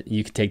 and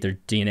you could take their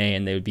DNA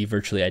and they would be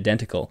virtually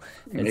identical.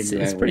 It's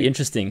pretty Exactly.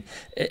 interesting.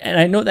 And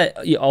I know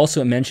that you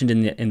also mentioned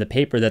in the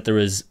paper that there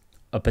was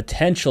a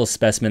potential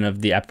specimen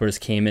of the Apaporis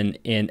caiman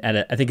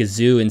I think a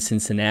zoo in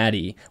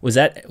Cincinnati. Was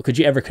that, could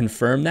you ever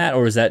confirm that,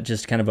 or was that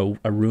just kind of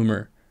a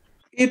rumor?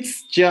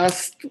 It's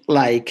just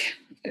like,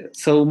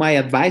 so my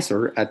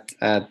advisor at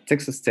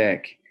Texas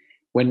Tech,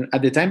 when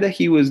at the time that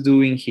he was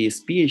doing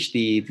his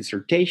PhD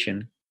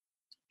dissertation,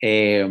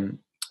 um,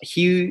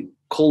 he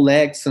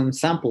collects some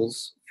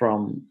samples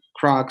from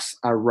crocs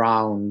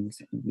around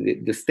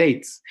the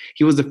states.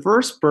 He was the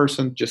first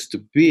person just to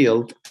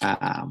build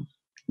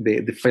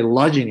the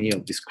phylogeny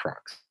of these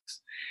crocs.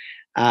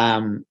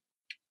 Um,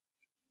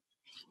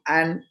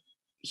 and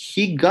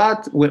he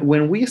got,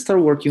 when we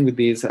started working with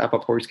this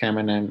Apaporis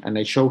Caiman, and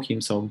I showed him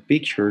some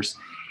pictures,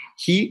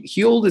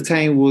 he all the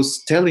time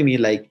was telling me,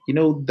 like,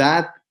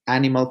 that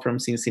animal from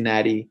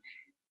Cincinnati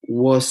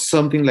was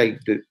something like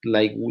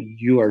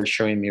you are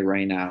showing me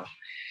right now.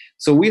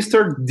 So we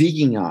start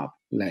digging up,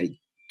 like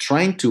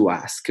trying to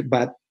ask.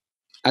 But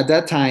at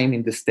that time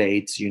in the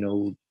States,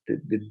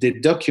 the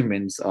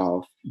documents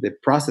of the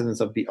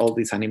processes of all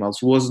these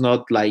animals was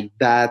not like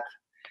that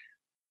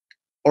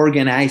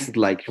organized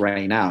like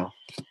right now.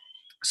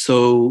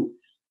 So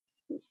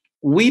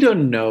we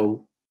don't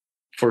know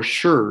for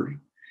sure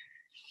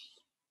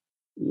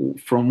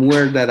from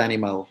where the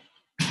animal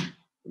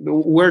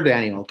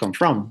come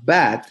from,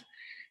 but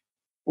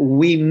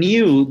we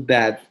knew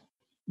that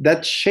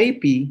that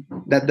shape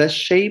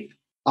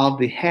of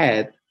the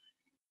head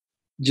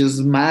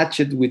just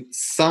matched with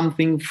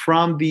something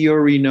from the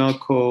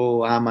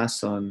Orinoco,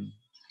 Amazon,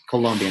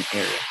 Colombian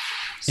area.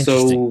 Interesting.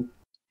 So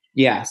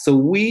yeah, so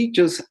we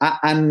just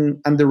and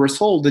the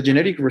result, the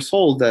genetic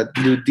result that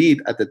you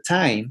did at the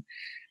time,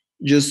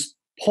 just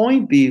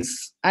point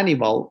this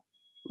animal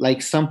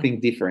like something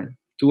different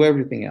to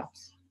everything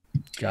else.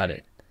 Got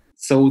it.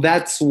 So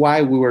that's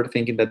why we were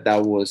thinking that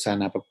that was an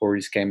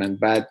Apaporis caiman,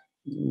 but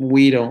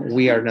we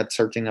are not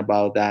certain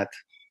about that.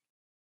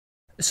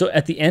 So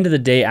at the end of the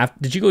day,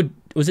 did you go?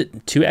 Was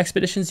it two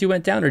expeditions you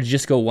went down, or did you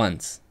just go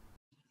once?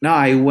 No,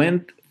 I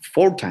went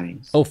 4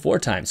 times. Oh, four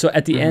times. So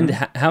at the end,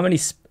 Mhm. how many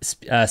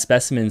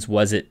specimens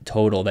was it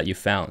total that you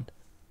found?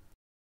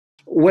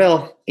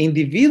 Well,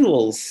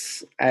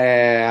 individuals.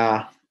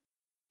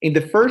 In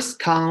the first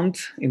count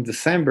in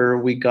December,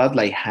 we got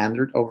like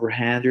 100, over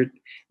 100.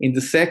 In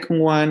the second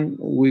one,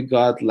 we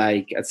got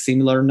like a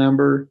similar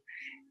number.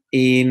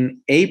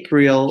 In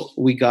April,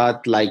 we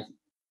got like,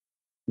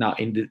 no,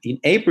 in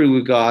April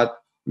we got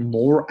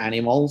more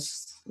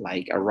animals,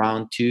 like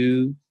around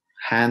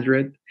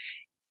 200.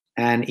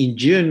 And in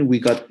June we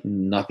got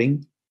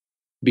nothing,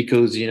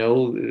 because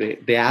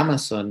the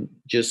Amazon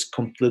just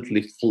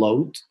completely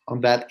flowed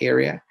on that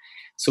area,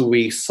 so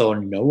we saw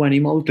no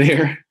animal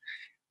there.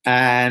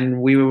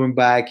 And we went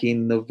back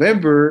in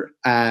November,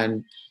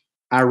 and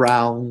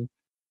around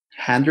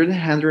 100,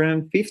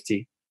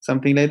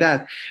 something like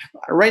that.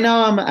 Right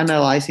now, I'm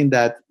analyzing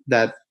that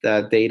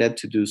data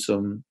to do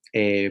some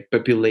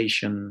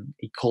population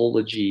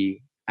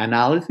ecology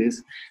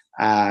analysis,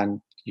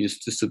 and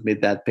used to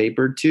submit that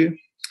paper too.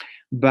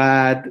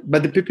 But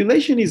the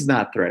population is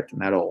not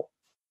threatened at all.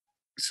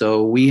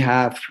 So we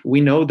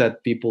know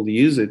that people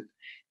use it,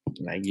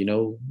 like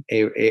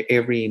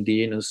every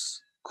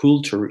indigenous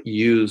culture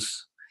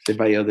use the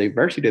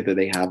biodiversity that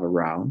they have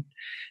around,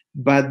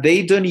 but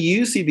they don't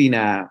use it in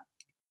a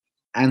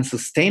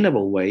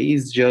unsustainable way.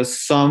 It's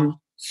just some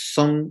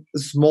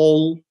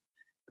small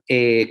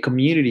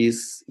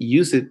communities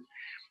use it.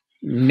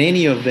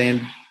 Many of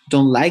them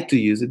don't like to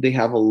use it. They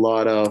have a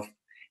lot of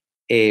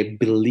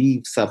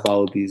beliefs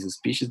about these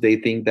species. They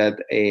think that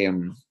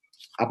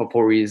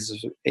Apaporis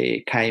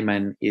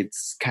Caiman,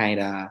 it's kind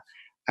of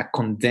a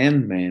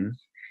condemned man,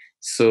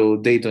 so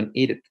they don't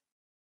eat it.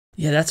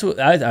 Yeah, that's what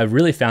I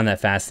really found that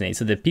fascinating.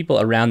 So the people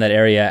around that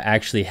area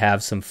actually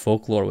have some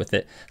folklore with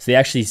it. So they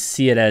actually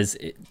see it as,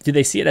 do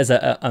they see it as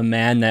a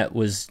man that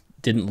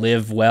didn't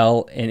live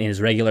well in his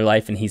regular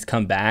life, and he's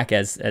come back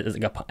as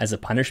a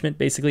punishment,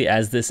 basically,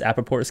 as this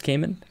Apaporis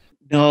Caiman?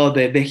 No,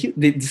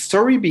 the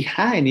story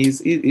behind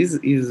is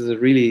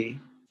really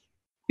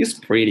is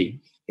pretty.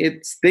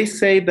 It's they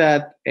say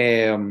that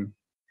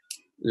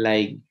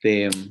like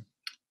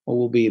what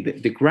will be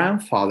the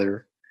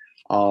grandfather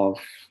of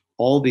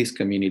all these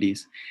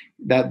communities,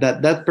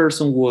 that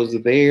person was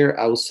there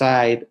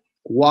outside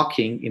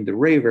walking in the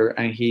river,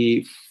 and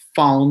he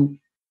found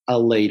a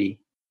lady,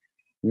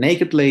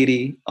 naked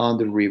lady on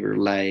the river,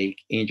 like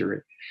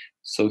injured.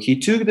 So he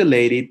took the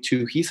lady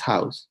to his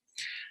house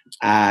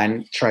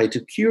and tried to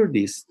cure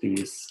this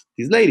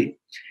lady.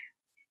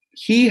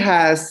 He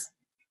has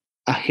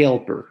a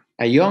helper,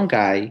 a young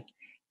guy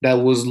that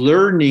was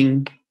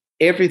learning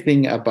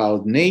everything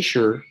about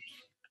nature.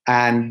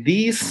 And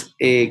this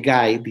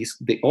guy,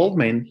 the old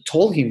man,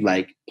 told him,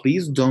 like,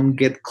 please don't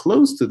get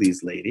close to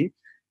this lady,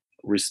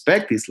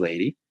 respect this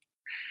lady.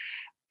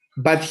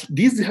 But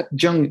this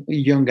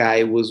young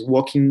guy was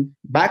walking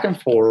back and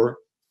forth,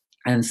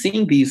 and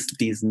seeing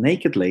this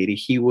naked lady,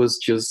 he was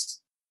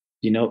just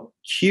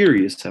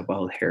curious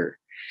about her.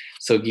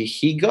 So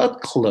he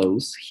got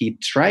close. He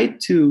tried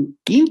to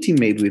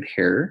intimate with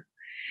her,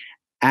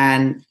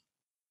 and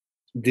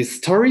the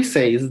story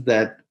says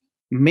that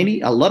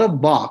a lot of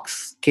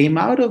bugs came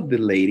out of the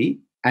lady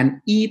and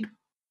eat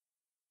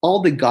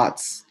all the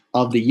guts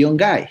of the young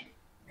guy.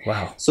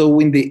 Wow. So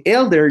when the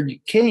elder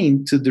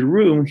came to the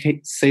room,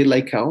 he said,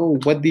 like, oh,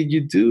 what did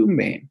you do,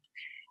 man?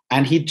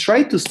 And he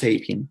tried to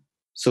save him.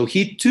 So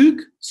he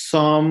took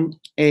some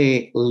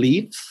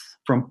leaves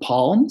from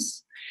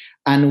palms,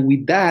 and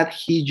with that,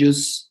 he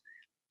just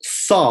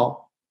saw,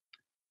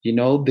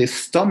 the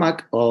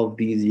stomach of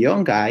this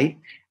young guy,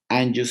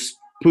 and just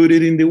put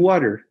it in the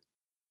water.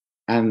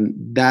 And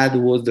that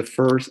was the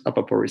first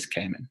Apaporis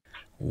Caiman.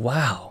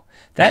 Wow.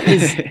 That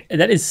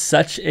is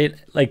such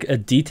a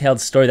detailed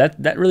story.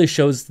 That really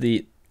shows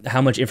how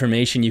much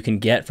information you can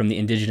get from the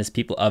indigenous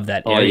people of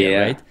that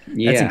area, right?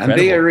 Yeah, that's incredible. And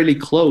they are really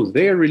close.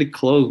 They are really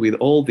close with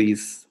all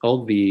these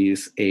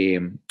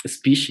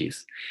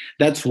species.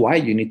 That's why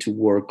you need to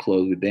work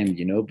close with them,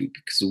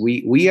 because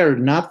we are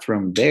not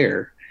from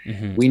there.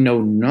 Mm-hmm. We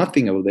know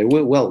nothing about there.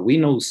 Well, we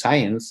know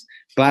science,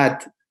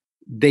 but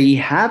they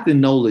have the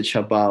knowledge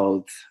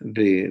about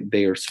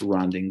their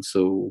surroundings.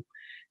 So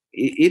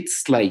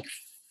it's like,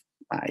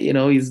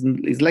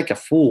 it's like a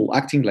fool,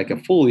 acting like a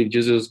fool. You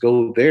just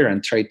go there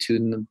and try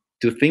to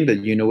think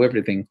that you know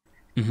everything.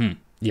 Mm-hmm.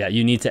 Yeah,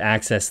 you need to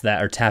access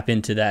that or tap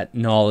into that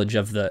knowledge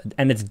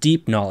and it's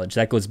deep knowledge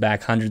that goes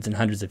back hundreds and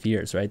hundreds of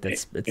years, right?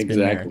 It's exactly.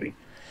 Been there.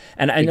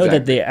 And I know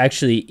that they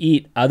actually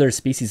eat other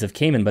species of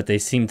caiman, but they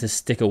seem to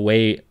stay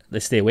away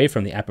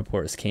from the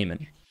Apaporis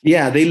caiman.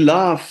 Yeah, they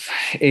love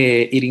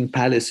eating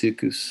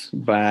Palesuchus,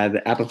 but the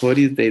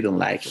Apaporis, they don't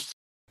like it.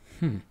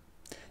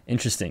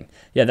 Interesting.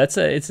 Yeah,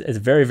 it's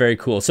very, very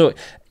cool. So,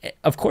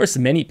 of course,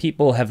 many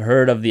people have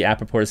heard of the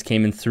Apaporis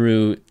Caiman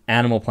through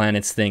Animal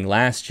Planet's thing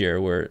last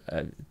year, where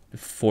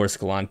Forrest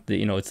Gallant,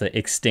 it's an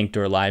extinct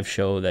or alive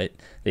show that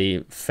they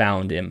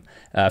found an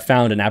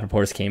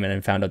Apaporis Caiman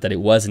and found out that it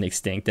wasn't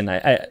extinct. And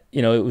it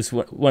was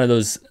one of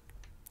those,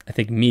 I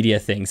think, media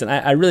things. And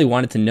I really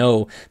wanted to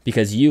know,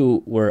 because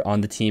you were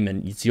on the team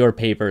and it's your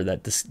paper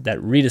that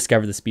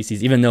rediscovered the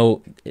species, even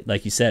though,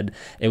 like you said,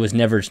 it was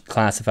never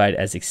classified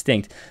as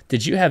extinct.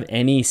 Did you have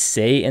any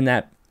say in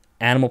that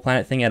Animal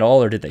Planet thing at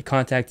all, or did they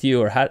contact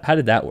you, or how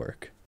did that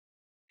work?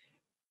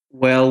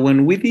 Well,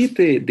 when we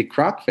did the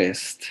Croc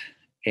Fest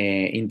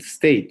in the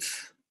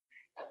States,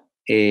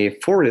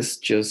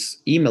 Forrest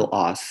just emailed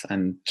us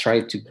and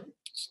tried to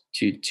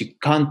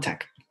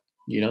contact,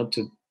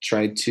 to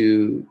try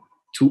to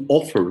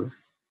offer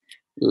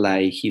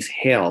like his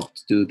help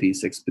to do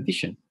this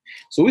expedition.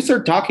 So we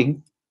started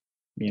talking.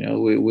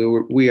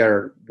 We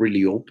are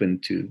really open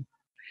to.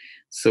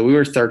 So we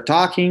were start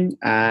talking,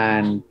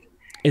 and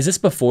Is this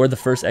before the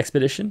first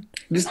expedition?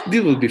 This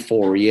was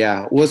before,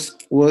 yeah.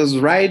 Was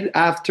right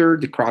after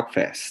the Croc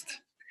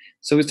Fest.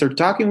 So we started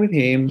talking with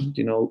him,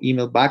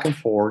 email back and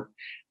forth,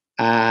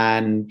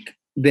 and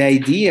the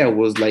idea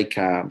was like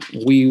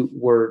we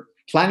were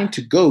planning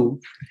to go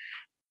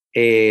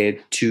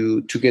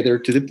to together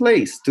to the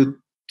place to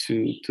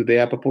the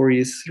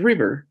Apaporis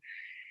River.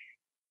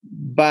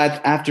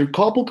 But after a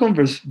couple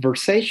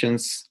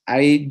conversations,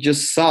 I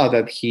just saw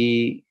that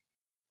he.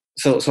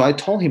 So I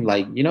told him,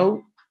 like,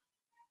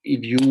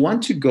 if you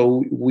want to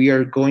go, we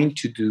are going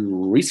to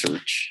do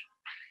research.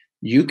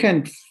 You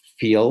can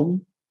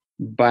film,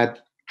 but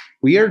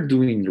we are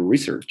doing the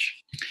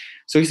research.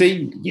 So he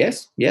said,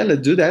 yes, yeah,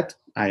 let's do that.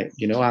 I'm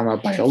a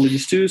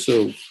biologist too,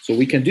 so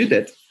we can do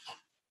that.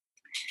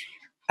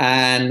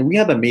 And we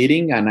had a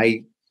meeting, and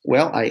I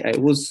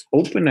was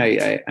open.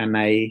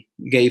 I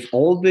gave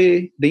all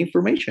the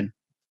information.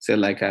 So,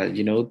 like,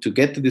 to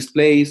get to this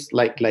place,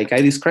 like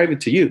I described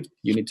it to you,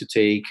 you need to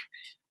take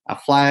a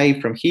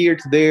flight from here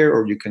to there,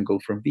 or you can go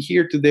from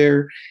here to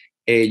there.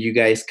 You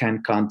guys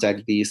can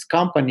contact this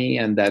company,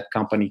 and that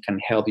company can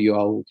help you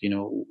out,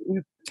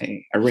 with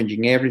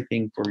arranging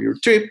everything for your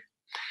trip.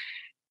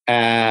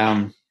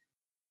 And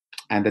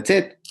that's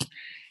it.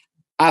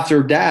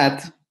 After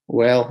that,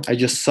 well, I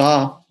just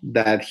saw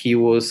that he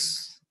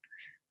was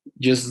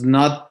just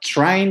not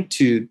trying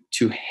to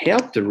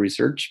help the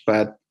research,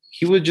 but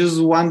he just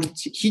wanted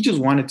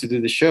to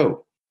do the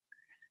show.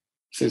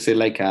 So say,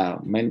 like,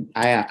 man,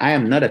 I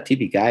am not a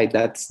TV guy.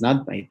 That's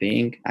not my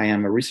thing. I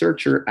am a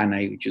researcher, and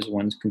I just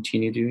want to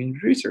continue doing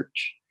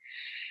research.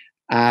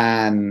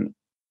 And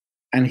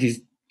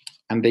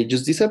they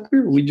just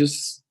disappeared. We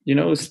just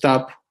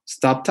stop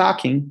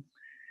talking.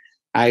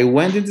 I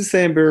went in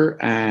December,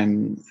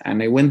 and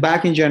I went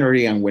back in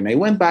January. And when I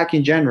went back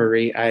in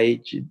January,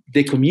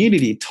 the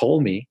community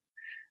told me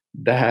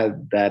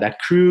that a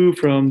crew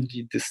from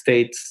the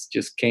States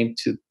just came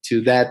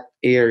to that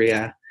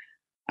area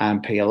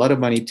and pay a lot of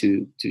money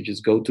to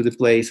just go to the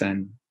place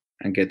and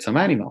get some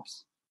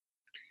animals.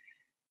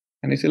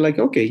 And I said, like,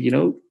 okay,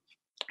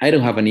 I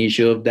don't have an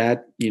issue of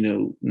that.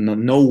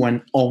 No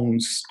one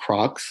owns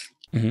crocs.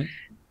 Mm-hmm.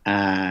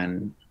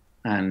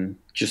 And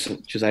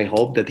just I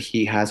hope that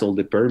he has all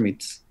the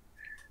permits,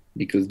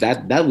 because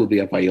that would be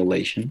a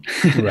violation.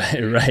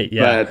 Right,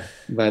 yeah.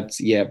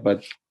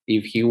 But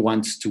if he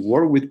wants to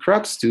work with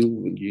crocs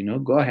too,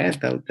 go ahead.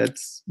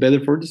 That's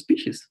better for the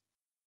species.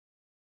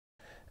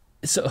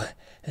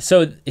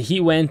 So he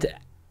went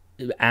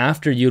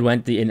after you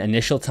went the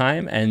initial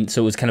time, and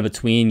so it was kind of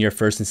between your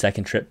first and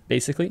second trip,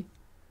 basically?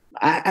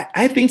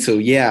 I think so,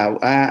 yeah.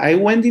 I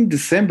went in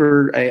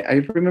December.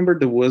 I remember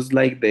there was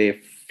like the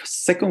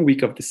second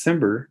week of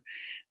December,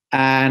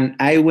 and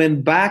I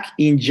went back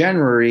in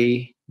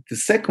January, the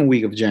second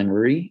week of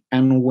January.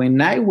 And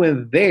when I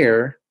went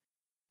there,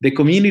 the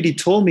community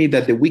told me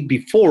that the week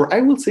before,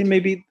 I will say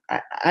maybe,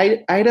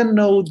 I don't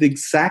know the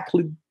exact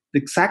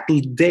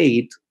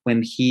date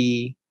when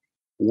he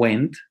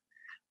went,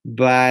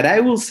 but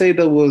I will say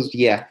that was,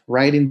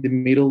 right in the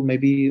middle,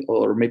 maybe,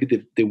 or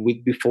maybe the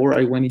week before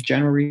I went in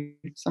January,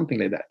 something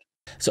like that.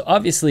 So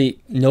obviously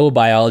no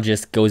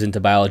biologist goes into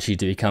biology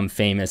to become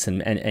famous,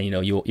 and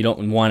you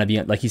don't want to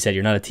be, like you said,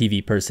 you're not a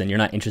TV person, you're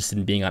not interested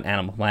in being on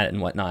Animal Planet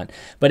and whatnot.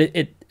 But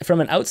it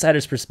from an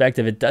outsider's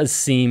perspective, it does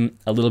seem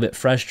a little bit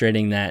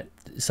frustrating that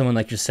someone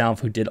like yourself,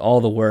 who did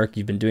all the work,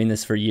 you've been doing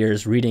this for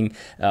years, reading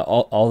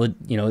all the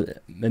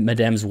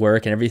Medem's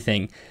work and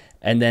everything,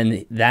 and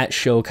then that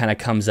show kind of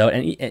comes out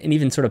and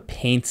even sort of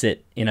paints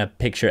it in a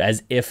picture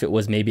as if it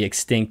was maybe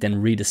extinct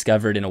and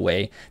rediscovered in a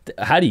way.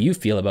 How do you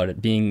feel about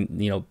it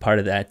being, part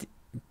of that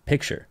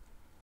picture?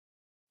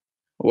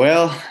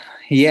 Well,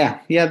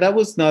 yeah, that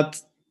was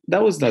not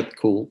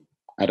cool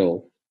at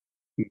all.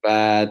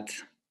 But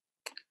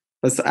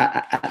as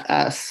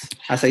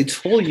I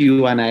told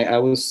you, and I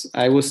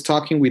was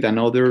talking with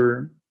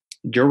another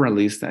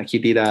journalist, and he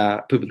did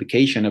a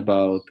publication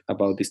about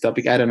this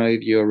topic. I don't know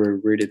if you ever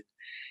read it.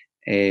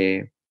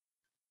 I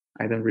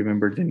don't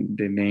remember the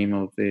name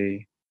of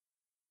the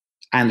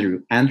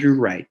Andrew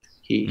Wright.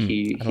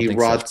 He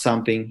wrote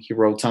something. He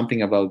wrote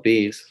something about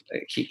this.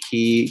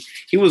 He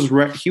was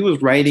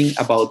writing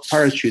about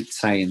parachute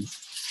science.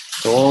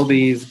 So all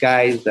these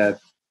guys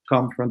that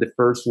come from the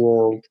first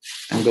world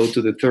and go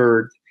to the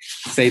third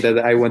say that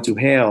I want to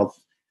help,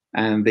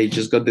 and they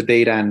just got the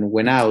data and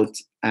went out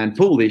and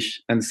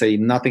publish and say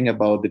nothing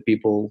about the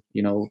people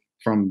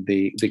from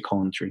the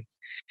country.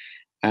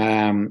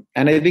 And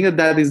I think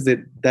that is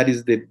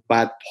the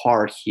bad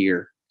part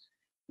here.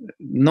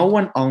 No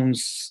one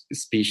owns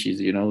species,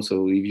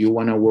 so if you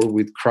want to work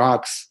with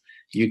crocs,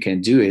 you can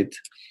do it,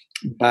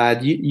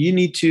 but you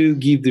need to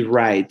give the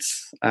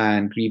rights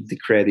and give the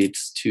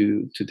credits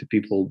to the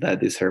people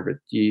that deserve it.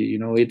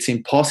 It's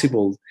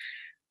impossible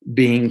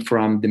being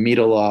from the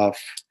middle of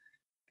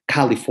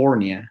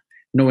California,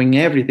 knowing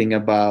everything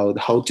about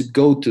how to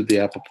go to the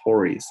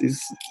Apaporis.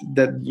 Is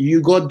that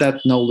you got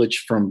that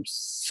knowledge from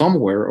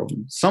somewhere or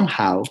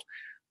somehow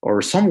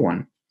or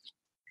someone.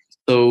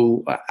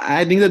 So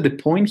I think that the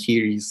point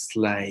here is,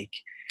 like,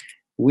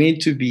 we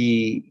need to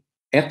be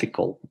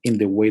ethical in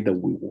the way that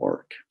we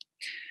work.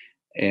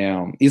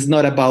 It's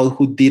not about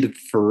who did it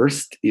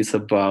first, it's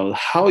about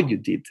how you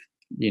did,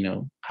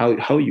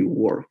 how you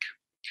work.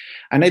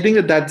 And I think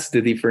that that's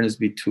the difference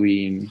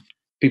between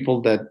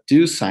people that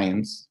do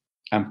science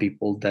and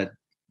people that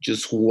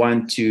just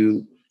want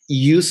to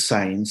use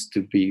science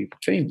to be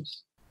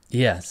famous.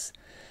 Yes.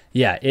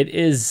 Yeah, it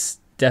is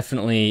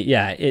definitely,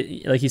 yeah,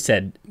 like you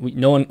said,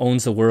 no one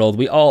owns the world.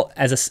 We all,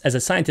 as a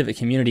scientific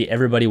community,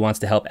 everybody wants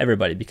to help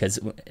everybody because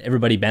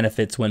everybody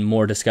benefits when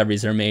more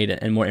discoveries are made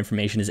and more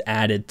information is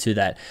added to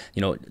that,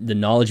 the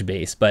knowledge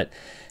base. But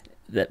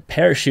that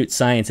parachute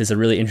science is a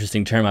really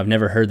interesting term. I've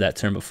never heard that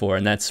term before,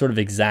 and that's sort of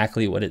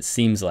exactly what it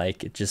seems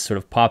like. It just sort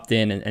of popped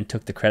in and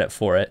took the credit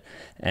for it.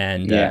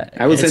 And yeah,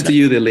 I will send to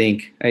you the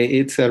link.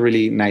 It's a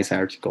really nice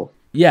article.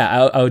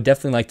 Yeah, I would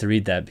definitely like to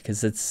read that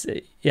because it's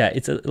a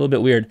little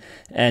bit weird.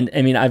 And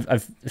I mean,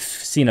 I've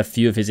seen a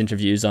few of his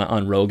interviews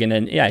on Rogan,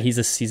 and yeah, he's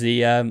a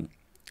TV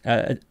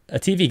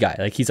guy.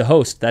 Like, he's a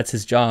host. That's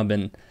his job,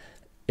 and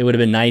it would have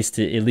been nice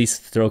to at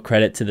least throw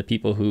credit to the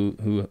people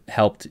who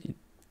helped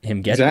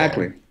him get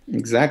there.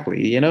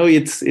 Exactly.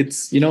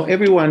 It's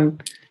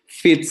everyone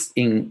fits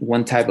in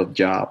one type of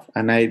job,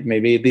 and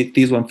maybe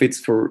this one fits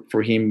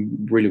for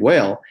him really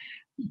well.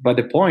 But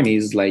the point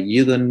is, like,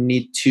 you don't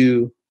need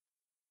to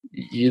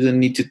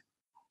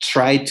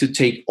try to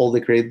take all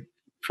the credit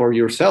for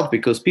yourself,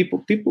 because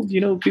people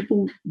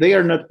they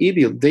are not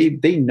idiots.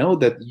 They know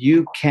that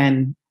you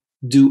can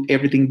do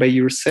everything by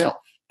yourself.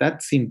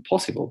 That's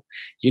impossible.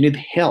 You need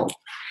help,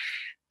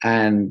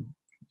 and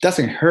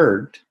doesn't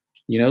hurt,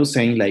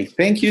 saying like,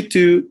 thank you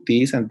to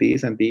this and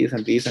this and this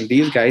and this and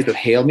these guys that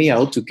helped me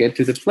out to get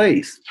to the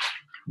place.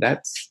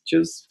 That's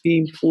just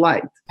being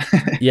polite.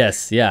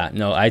 Yes, yeah,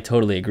 no, I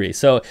totally agree.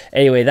 So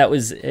anyway, that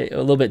was a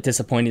little bit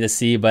disappointing to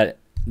see, but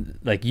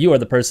like, you are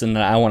the person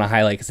that I want to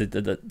highlight because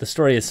the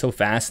story is so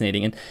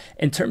fascinating. And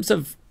in terms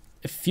of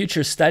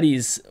future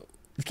studies,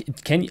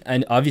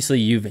 and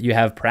obviously you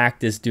have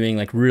practice doing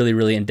like really,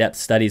 really in-depth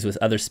studies with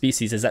other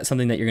species. Is that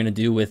something that you're going to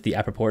do with the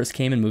Apaporis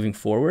caiman moving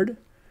forward?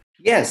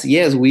 Yes,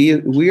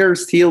 we are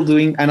still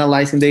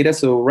analyzing data.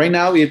 So right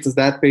now it's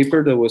that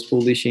paper that was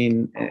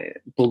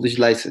published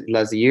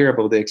last year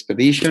about the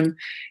expedition.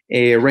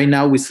 Right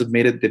now we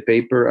submitted the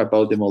paper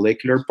about the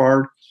molecular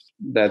part.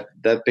 That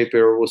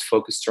paper was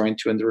focused trying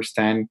to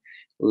understand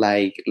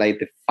like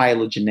the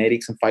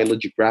phylogenetics and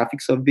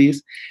phylogeographics of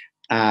this.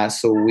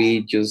 So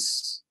we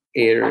just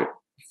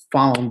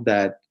found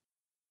that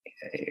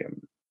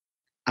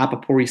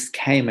Apaporis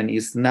caiman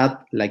is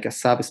not like a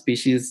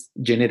subspecies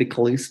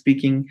genetically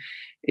speaking.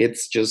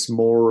 It's just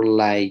more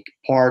like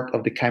part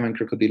of the Caiman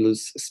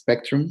crocodilus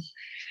spectrum.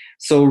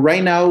 So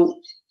right now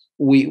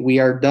we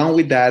are done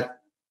with that.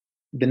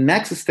 The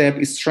next step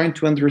is trying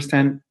to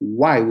understand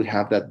why we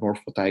have that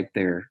morphotype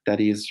there that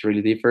is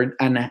really different,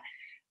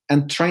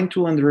 and trying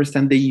to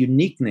understand the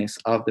uniqueness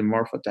of the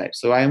morphotype.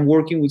 So I'm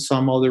working with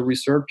some other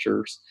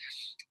researchers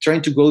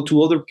trying to go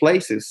to other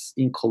places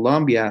in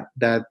Colombia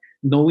that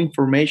no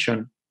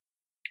information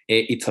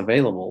it's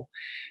available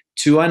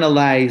to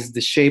analyze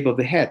the shape of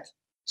the head.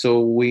 So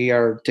we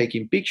are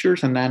taking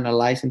pictures and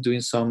analyzing,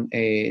 doing some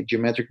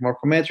geometric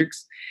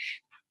morphometrics,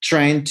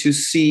 trying to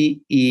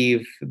see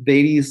if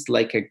there is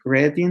like a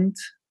gradient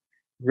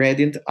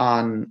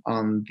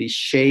on the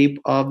shape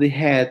of the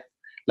head,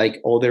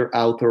 like other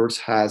authors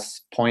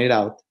has pointed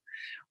out,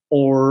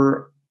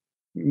 or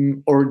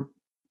for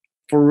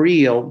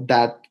real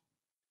that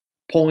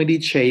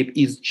pointed shape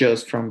is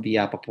just from the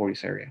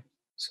Apaporis area.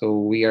 So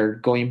we are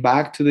going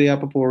back to the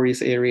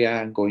Apaporis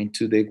area and going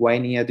to the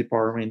Guainía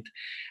department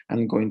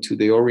and going to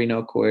the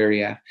Orinoco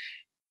area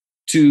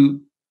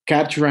to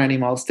capture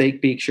animals, take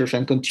pictures,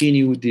 and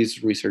continue with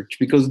this research,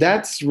 because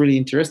that's really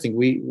interesting.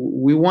 We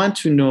want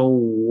to know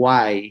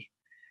why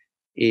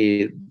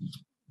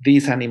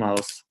these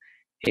animals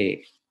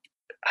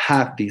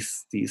have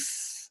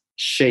this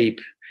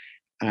shape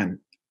and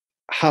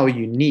how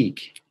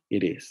unique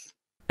it is.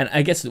 And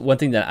I guess one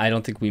thing that I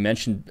don't think we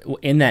mentioned,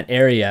 in that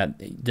area,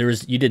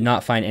 you did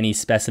not find any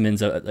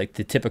specimens of like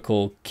the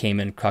typical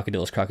caiman,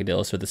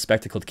 crocodilus, or the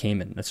spectacled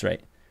caiman. That's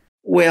right.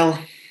 Well,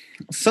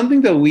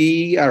 something that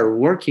we are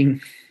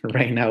working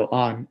right now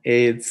on,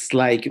 it's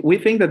like we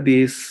think that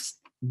this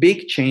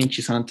big change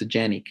is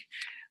ontogenic.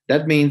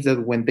 That means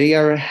that when they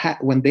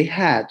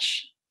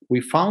hatch, we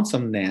found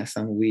some nests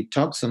and we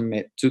took some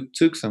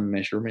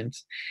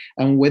measurements,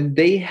 and when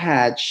they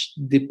hatch,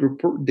 the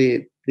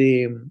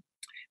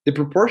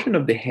proportion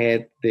of the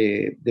head,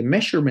 the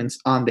measurements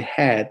on the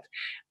head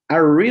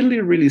are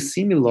really, really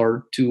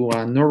similar to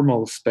a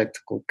normal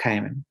spectacled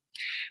caiman.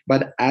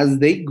 But as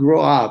they grow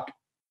up,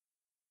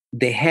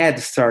 the head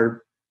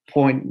start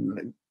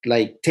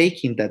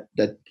taking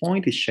that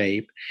pointy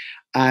shape.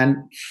 And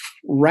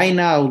right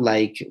now,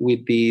 like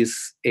with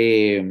these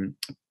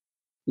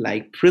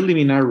like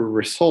preliminary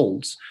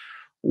results,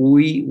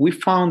 we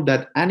found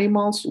that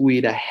animals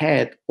with a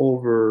head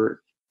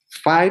over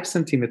 5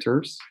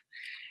 centimeters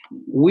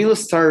will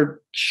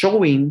start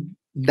showing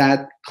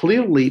that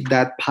clearly,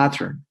 that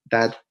pattern,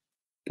 that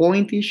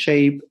pointy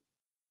shape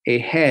a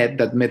head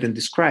that Medem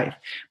described.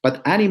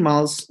 But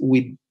animals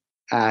with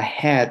a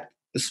head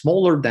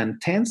smaller than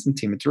 10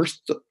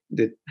 centimeters,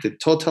 the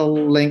total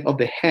length of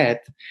the head,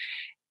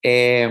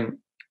 um,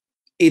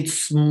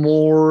 it's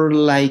more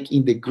like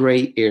in the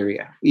gray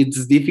area.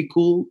 It's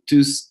difficult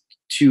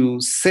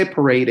to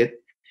separate it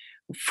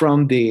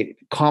from the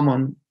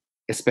common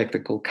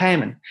spectacled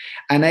caiman,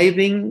 and I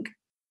think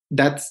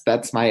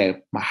that's my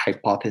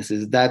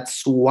hypothesis.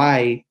 That's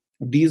why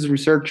this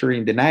researcher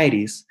in the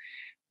 90s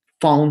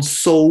found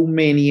so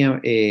many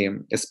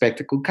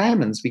spectacled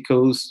caimans,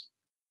 because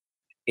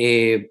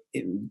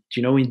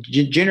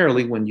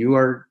generally when you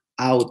are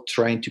out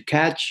trying to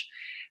catch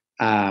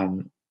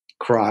um,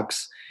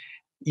 crocs,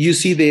 you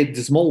see the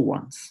small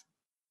ones.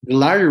 The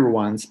larger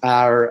ones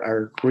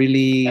are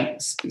really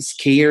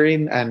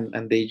scaring,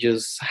 and they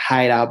just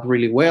hide up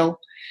really well.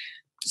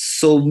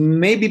 So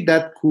maybe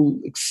that could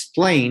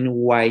explain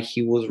why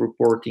he was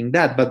reporting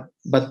that.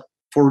 But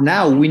for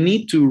now, we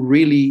need to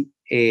really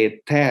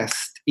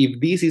test if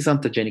this is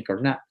ontogenic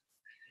or not.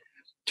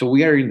 So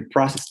we are in the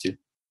process too.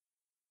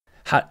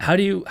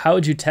 How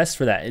would you test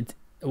for that?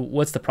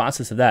 What's the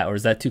process of that, or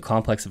is that too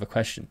complex of a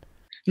question?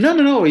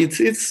 No. It's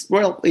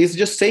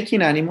just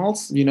taking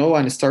animals,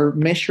 and start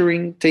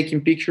measuring,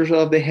 taking pictures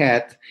of the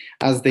head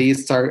as they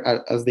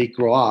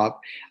grow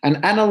up,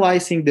 and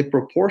analyzing the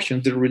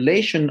proportions, the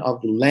relation of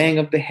the length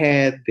of the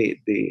head,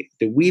 the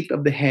width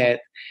of the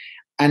head,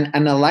 and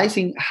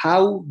analyzing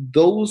how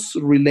those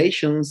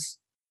relations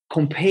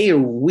compare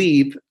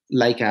with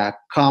like a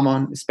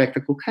common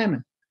spectacled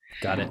caiman.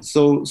 Got it.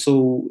 So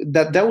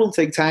that will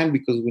take time,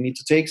 because we need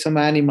to take some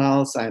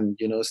animals and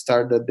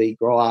start that they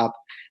grow up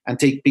and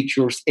take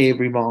pictures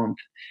every month.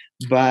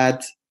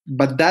 But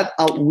that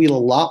will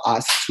allow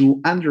us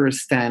to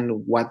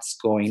understand what's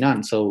going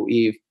on. So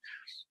if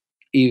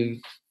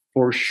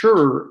for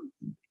sure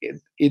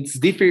it's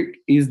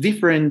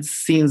different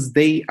since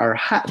they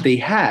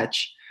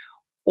hatch,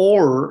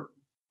 or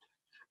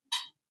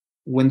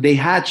when they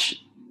hatch,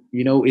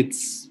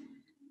 it's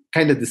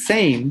kind of the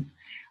same,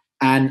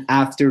 and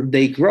after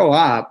they grow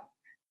up,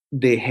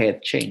 the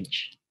head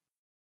change.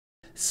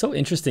 So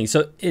interesting.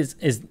 So is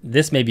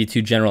this maybe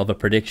too general of a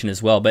prediction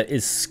as well, but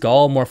is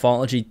skull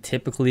morphology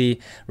typically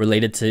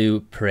related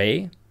to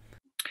prey?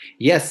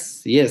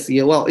 Yes.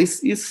 Yeah. Well, it's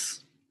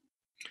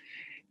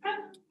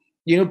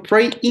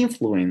prey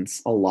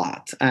influence a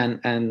lot,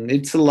 and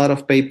it's a lot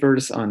of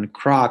papers on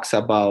crocs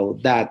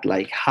about that,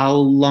 like how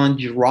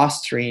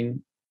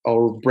longirostring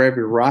or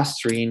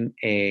brevirostring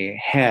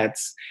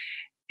heads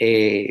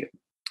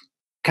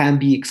can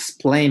be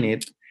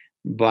explained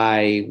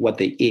by what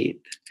they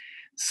eat.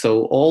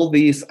 So all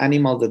these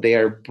animals that they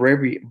are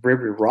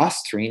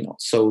brevirostring,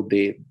 so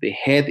the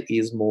head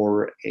is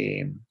more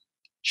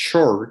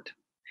short.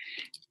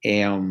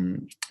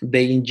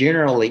 They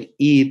generally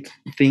eat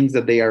things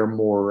that they are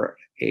more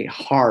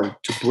hard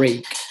to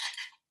break,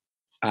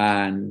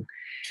 and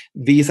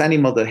these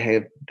animals that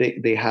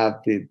they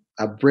have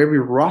a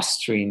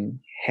brevirostring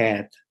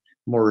head,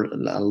 more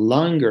a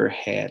longer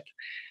head,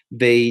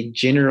 they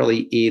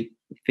generally eat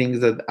things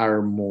that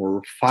are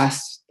more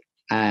fast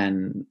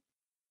and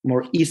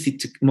more easy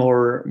to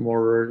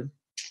more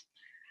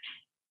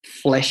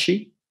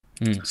fleshy.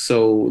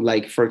 So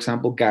like, for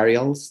example,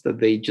 gharials, that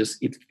they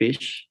just eat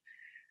fish,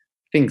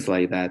 things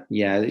like that.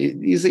 Yeah,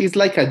 it's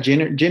like a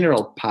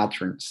general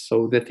pattern.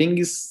 So the thing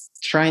is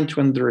trying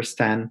to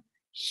understand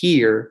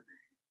here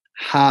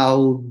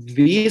how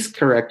this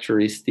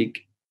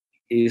characteristic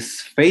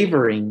is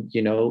favoring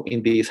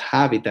in this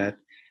habitat,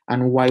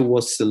 and why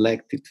was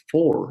selected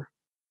for.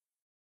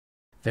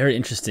 Very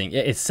interesting.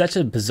 It's such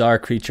a bizarre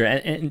creature.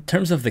 And in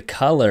terms of the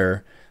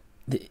color,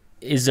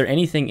 is there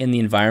anything in the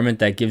environment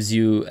that gives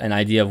you an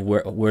idea of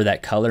where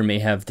that color may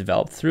have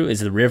developed through?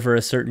 Is the river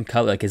a certain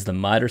color? Like, is the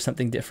mud or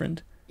something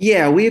different?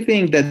 Yeah, we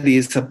think that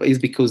this is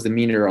because the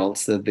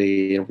minerals that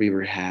the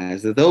river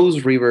has.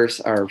 Those rivers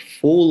are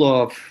full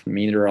of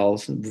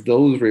minerals.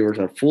 Those rivers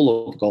are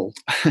full of gold.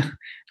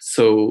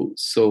 So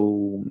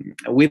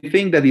we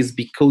think that is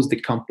because the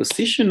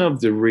composition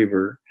of the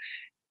river,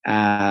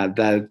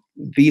 that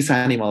these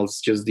animals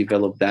just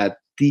develop that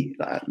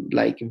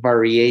like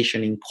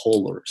variation in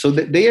color. So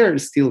they are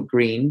still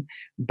green,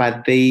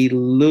 but they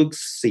look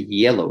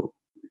yellow,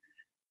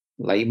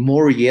 like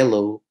more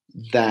yellow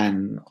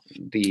than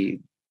the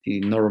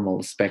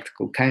normal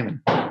spectacled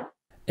caiman.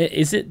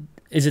 Is it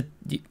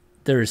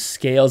there's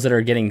scales that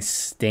are getting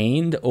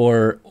stained,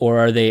 or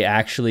are they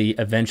actually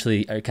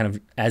eventually kind of,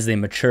 as they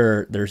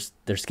mature, their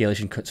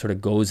scalation sort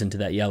of goes into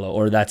that yellow,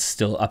 or that's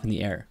still up in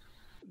the air?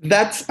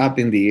 That's up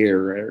in the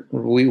air.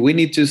 We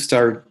need to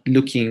start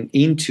looking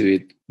into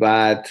it,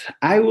 but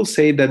I will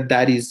say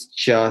that is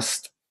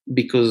just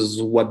because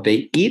what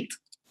they eat.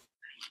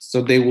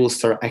 So they will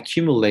start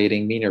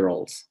accumulating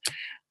minerals,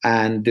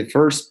 and the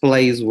first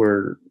place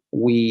where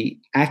we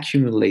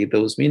accumulate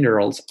those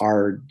minerals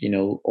are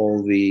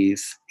all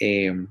these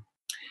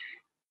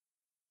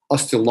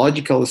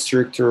osteological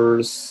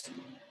structures,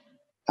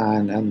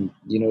 and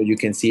you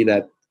can see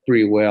that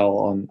pretty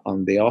well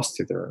on the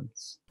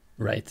osteoderms.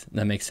 Right,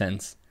 that makes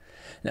sense.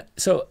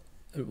 So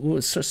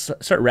we'll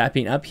start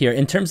wrapping up here.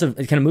 In terms of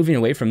kind of moving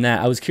away from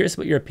that, I was curious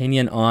about your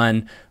opinion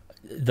on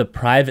the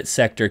private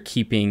sector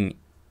keeping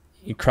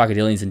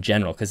crocodilians in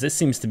general, because this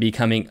seems to be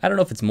coming, I don't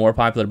know if it's more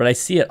popular, but I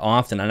see it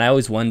often, and I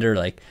always wonder,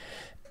 like,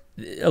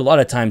 a lot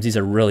of times these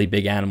are really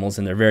big animals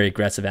and they're very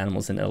aggressive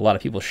animals, and a lot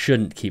of people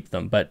shouldn't keep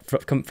them. But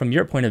from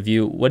your point of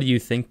view, what do you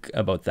think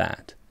about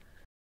that?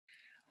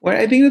 Well,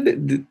 I think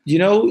that,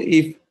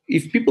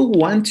 if people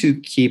want to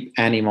keep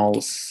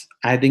animals,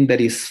 I think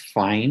that is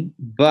fine,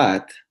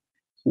 but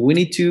we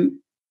need to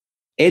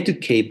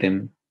educate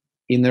them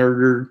in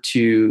order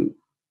to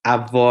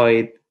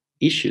avoid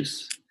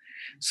issues.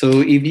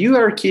 So if you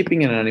are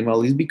keeping an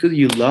animal, it's because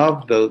you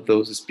love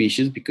those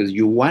species, because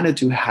you wanted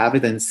to have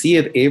it and see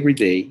it every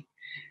day.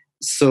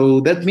 So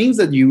that means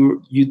that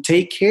you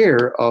take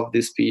care of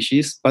the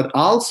species, but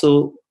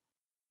also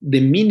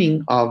the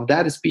meaning of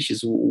that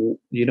species,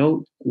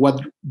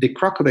 what the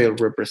crocodile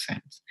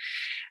represents.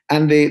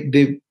 And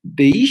the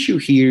issue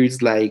here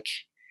is, like,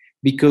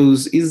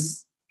 because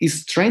it's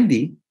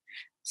trendy,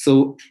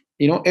 so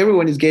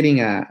everyone is getting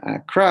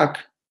a croc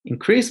in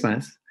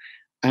Christmas,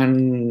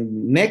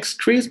 and next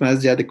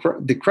Christmas,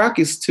 the croc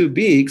is too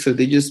big, so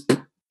they just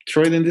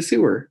throw it in the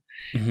sewer.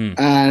 Mm-hmm.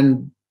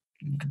 And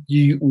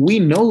we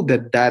know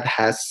that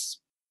has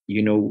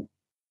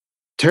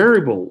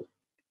terrible.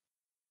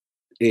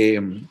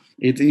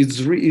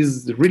 It's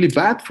really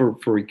bad for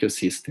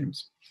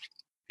ecosystems.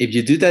 If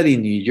you do that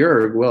in New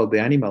York, well, the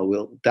animal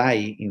will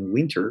die in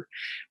winter.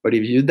 But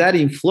if you do that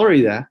in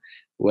Florida,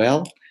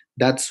 well,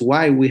 that's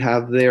why we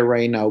have there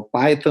right now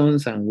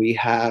pythons, and we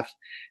have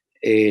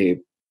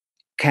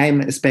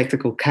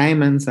spectacled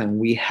caimans, and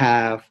we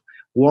have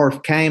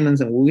dwarf caimans,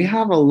 and we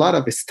have a lot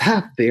of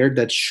stuff there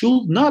that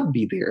should not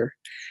be there,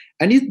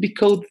 and it's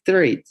because of the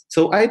trait.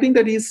 So I think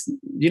that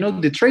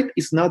the trait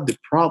is not the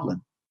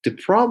problem. The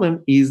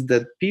problem is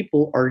that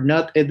people are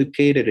not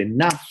educated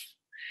enough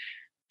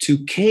to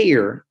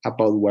care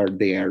about what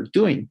they are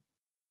doing.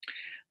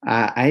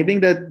 I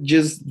think that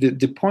just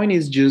the point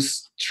is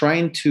just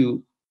trying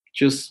to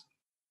just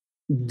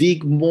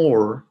dig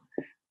more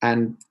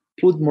and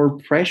put more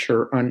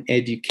pressure on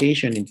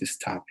education in this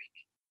topic.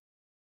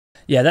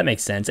 Yeah, that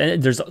makes sense.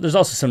 And there's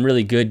also some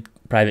really good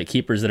private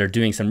keepers that are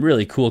doing some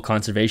really cool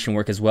conservation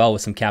work as well,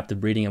 with some captive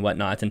breeding and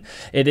whatnot. And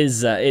it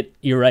is,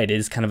 you're right, it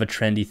is kind of a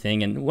trendy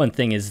thing. And one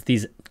thing is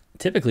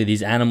typically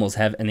these animals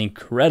have an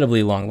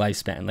incredibly long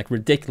lifespan, like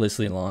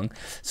ridiculously long.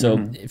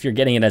 So if you're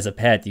getting it as a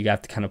pet, you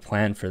have to kind of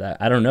plan for that.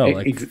 I don't know,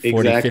 like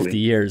 40, 50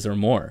 years or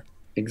more.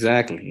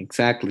 Exactly.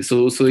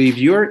 So if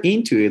you're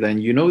into it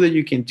and you know that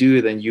you can do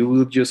it, and you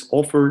will just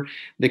offer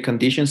the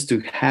conditions to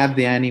have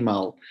the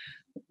animal,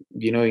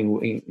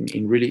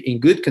 in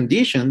good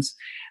conditions,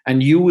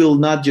 and you will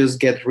not just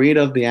get rid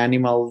of the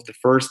animal the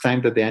first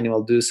time that the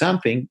animal do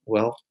something,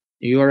 well,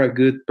 you are a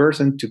good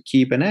person to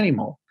keep an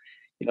animal.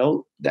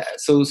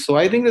 So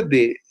I think that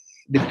the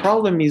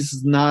problem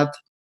is not.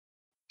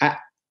 I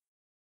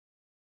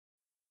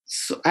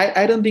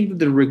don't think that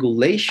the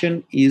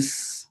regulation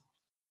is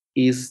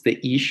the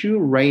issue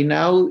right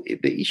now.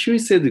 The issue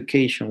is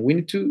education. We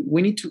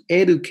need to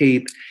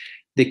educate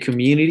the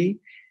community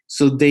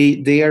so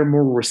they are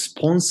more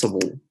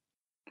responsible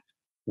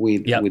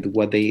with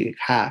what they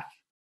have.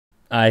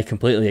 I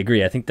completely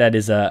agree. I think that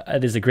is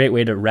a great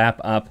way to wrap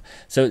up.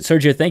 So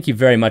Sergio, thank you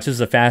very much. This is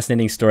a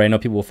fascinating story. I know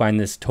people will find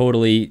this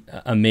totally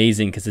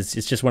amazing, because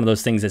it's just one of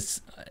those things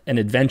that's an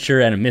adventure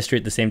and a mystery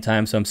at the same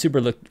time. So I'm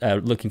super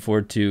looking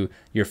forward to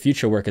your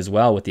future work as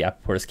well with the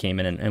Apaporis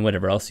Caiman and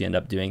whatever else you end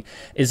up doing.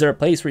 Is there a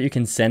place where you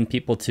can send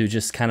people to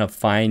just kind of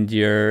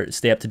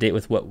stay up to date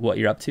with what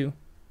you're up to?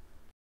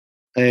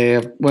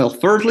 Well,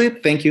 firstly,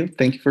 thank you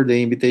for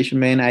the invitation,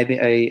 man. I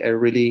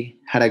really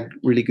had a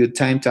really good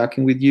time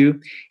talking with you.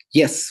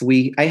 Yes,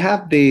 I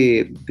have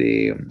the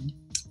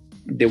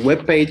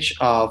webpage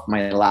of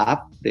my lab,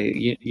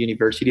 the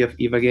University of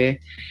Ibagué.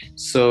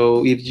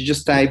 So if you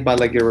just type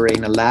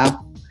Balaguera-Reina lab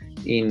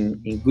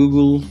in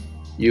Google,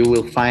 you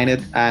will find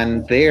it.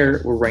 And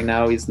there, right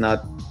now, is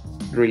not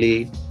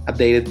really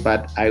updated,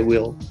 but I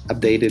will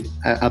update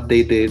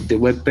the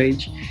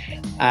webpage.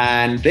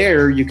 And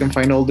there you can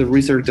find all the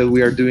research that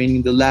we are doing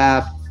in the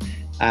lab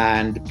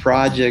and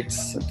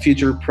projects,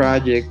 future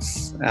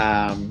projects.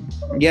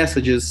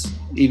 So just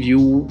if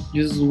you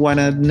just want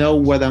to know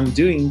what I'm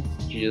doing,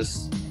 you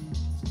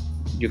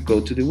go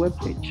to the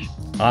webpage.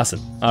 Awesome.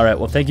 All right.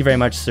 Well, thank you very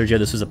much, Sergio.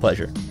 This was a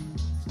pleasure.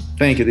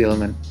 Thank you,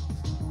 DILLON.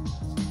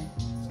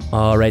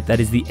 All right, that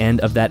is the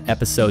end of that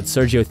episode.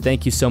 Sergio,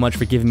 thank you so much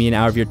for giving me an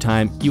hour of your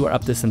time. You are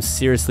up to some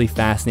seriously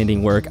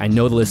fascinating work. I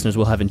know the listeners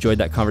will have enjoyed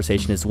that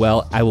conversation as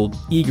well. I will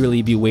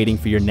eagerly be waiting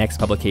for your next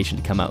publication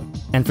to come out.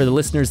 And for the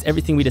listeners,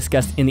 everything we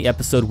discussed in the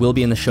episode will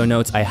be in the show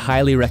notes. I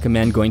highly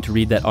recommend going to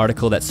read that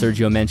article that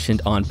Sergio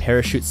mentioned on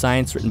parachute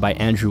science, written by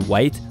Andrew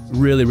White.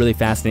 Really, really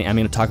fascinating. I'm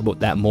going to talk about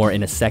that more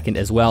in a second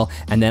as well.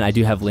 And then I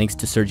do have links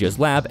to Sergio's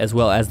lab, as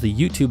well as the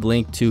YouTube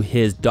link to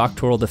his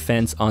doctoral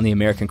defense on the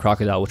American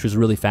crocodile, which was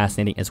really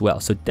fascinating as well.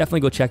 So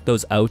definitely go check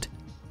those out.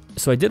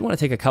 So I did want to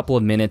take a couple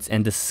of minutes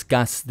and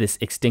discuss this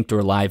extinct or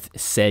alive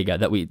saga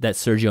that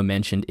Sergio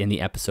mentioned in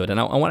the episode. And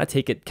I want to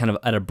take it kind of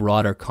at a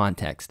broader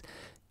context.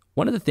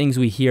 One of the things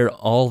we hear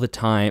all the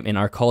time in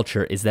our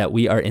culture is that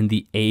we are in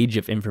the age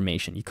of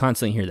information. You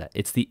constantly hear that.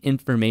 It's the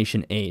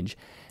information age.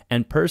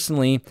 And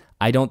personally,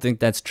 I don't think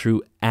that's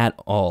true at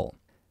all.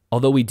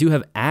 Although we do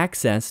have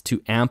access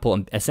to ample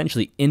and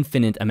essentially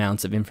infinite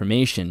amounts of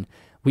information,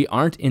 we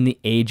aren't in the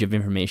age of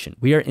information.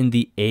 We are in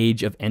the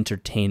age of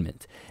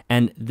entertainment.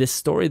 And this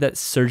story that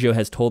Sergio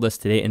has told us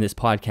today in this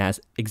podcast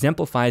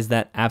exemplifies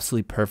that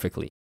absolutely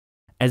perfectly.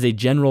 As a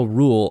general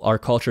rule, our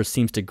culture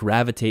seems to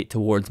gravitate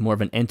towards more of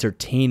an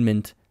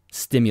entertainment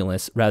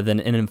stimulus rather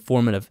than an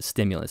informative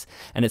stimulus.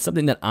 And it's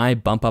something that I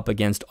bump up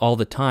against all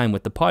the time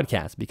with the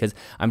podcast, because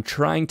I'm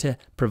trying to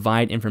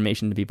provide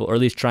information to people, or at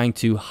least trying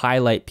to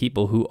highlight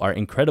people who are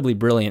incredibly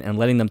brilliant and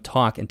letting them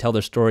talk and tell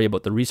their story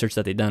about the research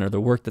that they've done or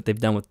the work that they've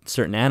done with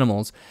certain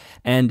animals.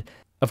 And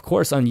of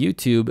course, on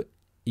YouTube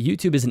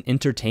is an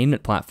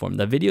entertainment platform.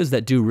 The videos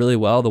that do really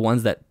well, the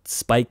ones that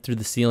spike through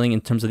the ceiling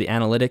in terms of the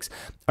analytics,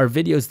 are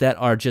videos that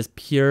are just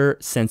pure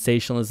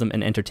sensationalism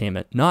and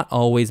entertainment. Not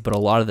always, but a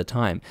lot of the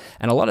time.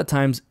 And a lot of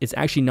times, it's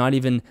actually not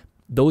even,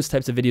 those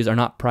types of videos are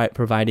not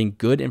providing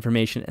good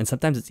information, and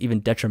sometimes it's even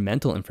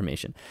detrimental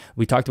information.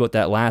 We talked about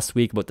that last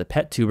week about the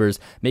pet tubers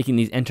making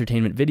these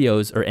entertainment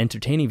videos or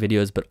entertaining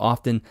videos, but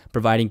often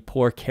providing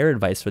poor care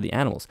advice for the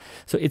animals.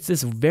 So it's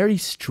this very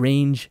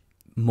strange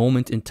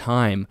moment in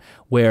time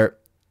where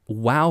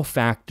wow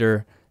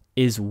factor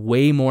is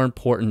way more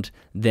important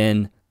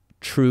than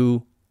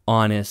true,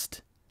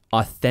 honest,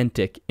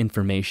 authentic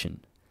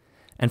information.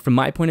 And from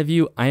my point of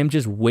view, I am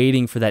just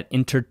waiting for that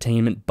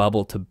entertainment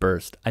bubble to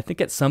burst. I think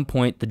at some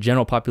point, the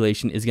general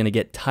population is going to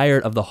get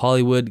tired of the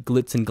Hollywood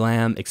glitz and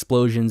glam,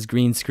 explosions,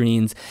 green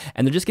screens,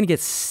 and they're just going to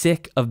get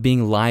sick of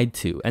being lied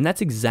to. And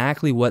that's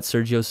exactly what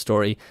Sergio's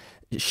story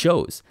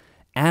shows.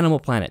 Animal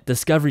Planet,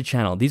 Discovery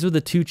Channel, these were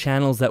the two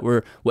channels that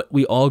were what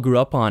we all grew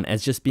up on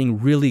as just being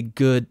really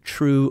good,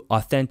 true,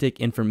 authentic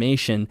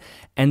information,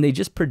 and they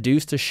just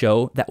produced a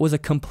show that was a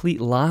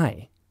complete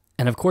lie.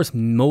 And of course,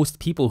 most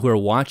people who are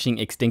watching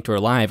Extinct or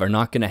Alive are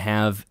not going to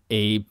have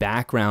a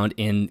background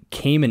in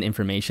Caiman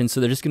information,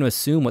 so they're just going to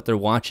assume what they're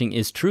watching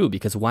is true,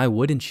 because why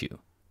wouldn't you?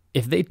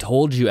 If they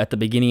told you at the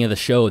beginning of the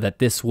show that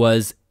this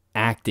was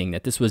acting,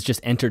 that this was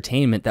just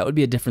entertainment, that would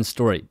be a different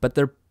story. But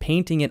they're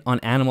painting it on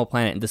Animal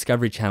Planet and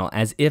Discovery Channel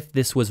as if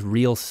this was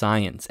real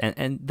science.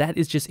 And that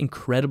is just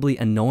incredibly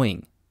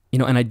annoying. You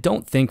know, and I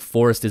don't think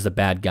Forrest is a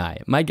bad guy.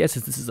 My guess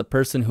is this is a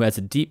person who has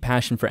a deep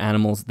passion for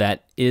animals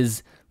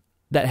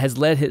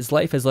his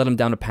life has led him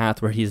down a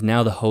path where he is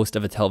now the host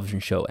of a television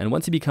show. And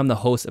once you become the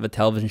host of a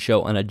television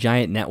show on a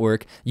giant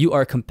network, you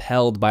are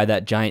compelled by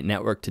that giant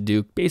network to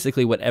do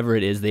basically whatever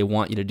it is they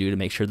want you to do to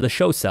make sure the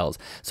show sells.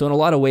 So in a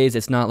lot of ways,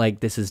 it's not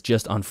like this is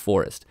just on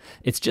Forrest.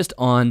 It's just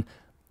on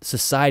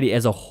society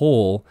as a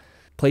whole,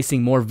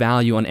 placing more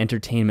value on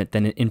entertainment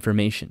than in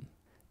information.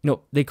 You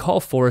know, they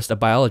call Forrest a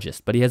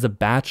biologist, but he has a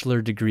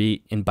bachelor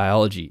degree in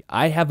biology.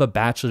 I have a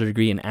bachelor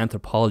degree in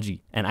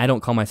anthropology, and I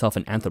don't call myself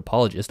an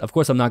anthropologist. Of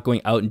course, I'm not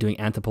going out and doing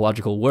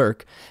anthropological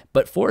work,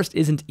 but Forrest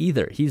isn't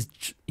either. He's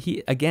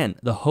again,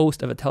 the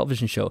host of a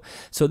television show.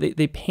 So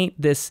they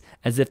paint this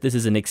as if this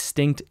is an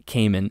extinct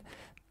caiman.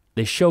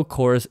 They show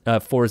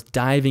Forrest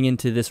diving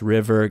into this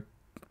river,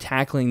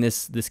 tackling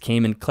this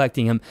caiman,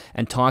 collecting him,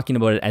 and talking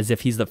about it as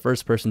if he's the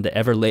first person to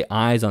ever lay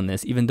eyes on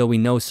this, even though we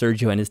know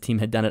Sergio and his team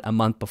had done it a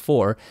month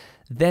before.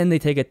 Then they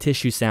take a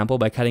tissue sample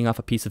by cutting off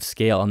a piece of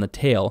scale on the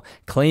tail,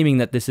 claiming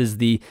that this is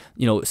the,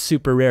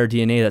 super rare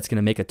DNA that's going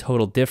to make a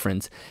total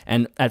difference.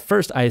 And at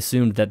first I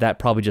assumed that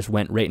probably just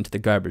went right into the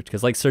garbage,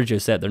 because like Sergio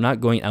said, they're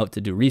not going out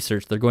to do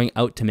research, they're going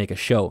out to make a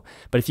show.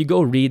 But if you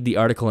go read the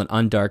article in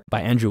Undark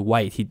by Andrew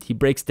White, he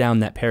breaks down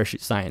that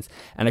parachute science.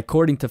 And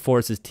according to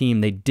Forrest's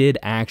team, they did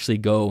actually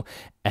go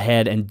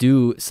ahead and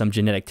do some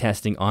genetic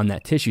testing on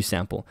that tissue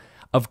sample.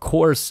 Of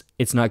course,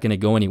 it's not going to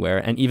go anywhere.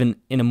 And even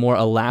in a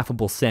more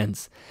laughable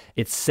sense,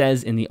 it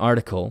says in the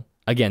article,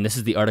 again, this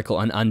is the article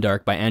on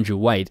Undark by Andrew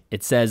White,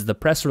 it says, the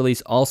press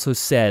release also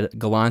said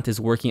Gallant is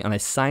working on a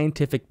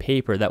scientific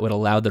paper that would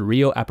allow the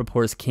Rio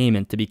Apaporis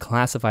Caiman to be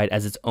classified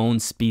as its own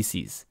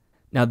species.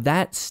 Now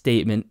that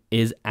statement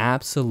is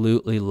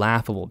absolutely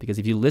laughable, because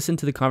if you listen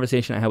to the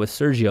conversation I had with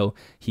Sergio,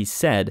 he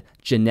said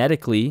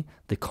genetically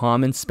the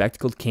common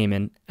spectacled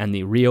caiman and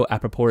the Rio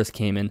Apaporis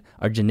caiman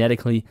are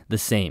genetically the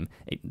same.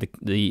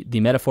 The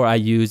metaphor I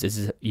use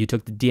is you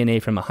took the DNA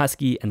from a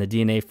husky and the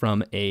DNA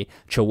from a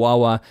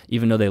chihuahua.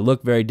 Even though they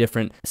look very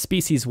different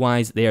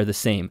species-wise, they are the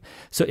same.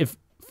 So if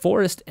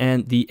Forrest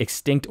and the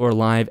Extinct or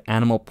Alive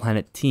Animal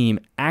Planet team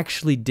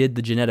actually did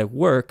the genetic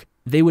work,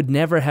 they would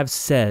never have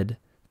said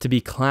to be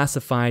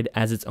classified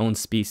as its own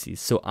species.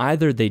 So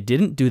either they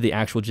didn't do the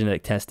actual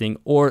genetic testing,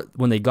 or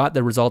when they got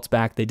the results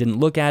back, they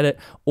didn't look at it,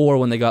 or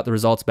when they got the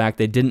results back,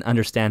 they didn't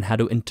understand how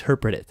to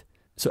interpret it.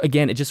 So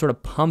again, it just sort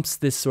of pumps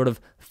this sort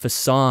of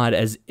facade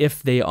as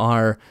if they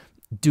are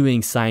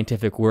doing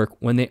scientific work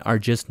when they are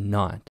just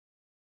not.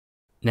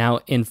 Now,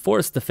 in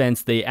Forrest's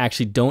defense, they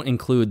actually don't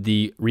include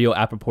the Rio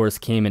Apaporis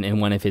Caiman in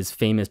one of his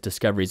famous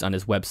discoveries on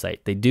his website.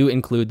 They do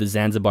include the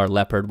Zanzibar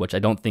leopard, which I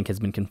don't think has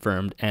been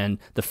confirmed, and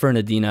the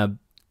Fernandina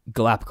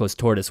Galapagos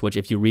tortoise, which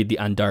if you read the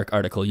Undark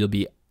article, you'll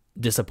be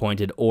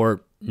disappointed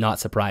or not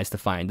surprised to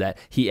find that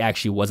he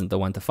actually wasn't the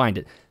one to find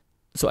it.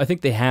 So I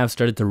think they have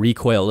started to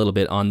recoil a little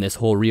bit on this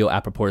whole Rio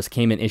Apaporis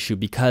Caiman issue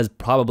because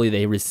probably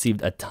they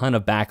received a ton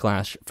of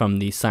backlash from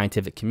the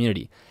scientific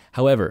community.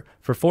 However,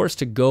 for Forrest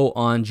to go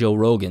on Joe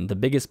Rogan, the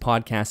biggest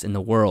podcast in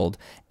the world,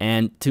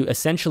 and to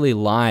essentially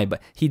lie,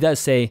 but he does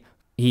say,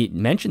 he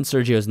mentioned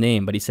Sergio's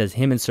name, but he says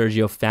him and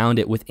Sergio found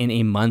it within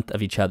a month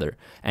of each other.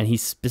 And he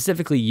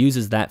specifically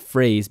uses that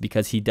phrase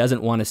because he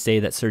doesn't want to say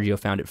that Sergio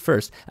found it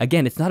first.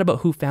 Again, it's not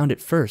about who found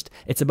it first.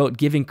 It's about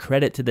giving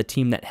credit to the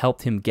team that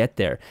helped him get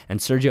there. And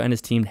Sergio and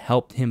his team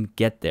helped him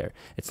get there.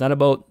 It's not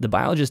about, the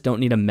biologists don't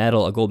need a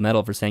medal, a gold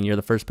medal for saying you're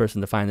the first person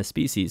to find the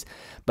species.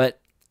 But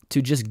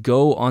to just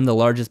go on the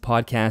largest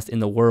podcast in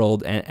the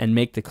world and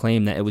make the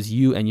claim that it was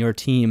you and your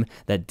team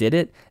that did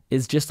it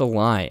is just a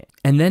lie.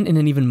 And then in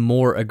an even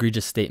more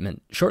egregious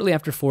statement, shortly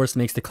after Forrest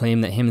makes the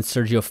claim that him and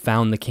Sergio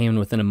found the caiman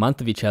within a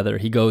month of each other,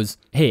 he goes,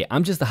 "Hey,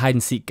 I'm just a hide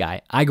and seek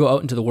guy. I go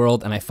out into the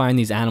world and I find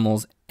these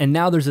animals, and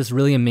now there's this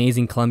really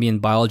amazing Colombian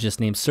biologist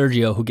named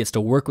Sergio who gets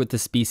to work with the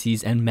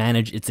species and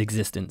manage its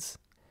existence."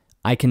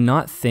 I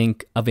cannot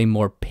think of a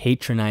more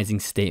patronizing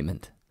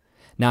statement.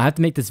 Now, I have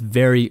to make this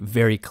very,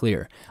 very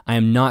clear. I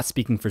am not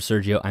speaking for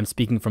Sergio. I'm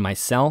speaking for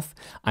myself.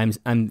 I'm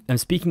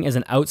speaking as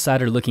an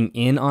outsider looking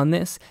in on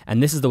this,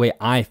 and this is the way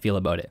I feel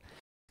about it.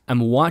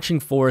 I'm watching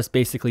Forrest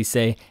basically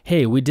say,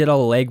 "Hey, we did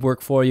all the legwork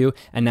for you,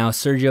 and now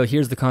Sergio,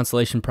 here's the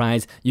consolation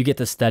prize. You get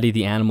to study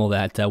the animal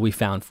that we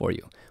found for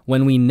you."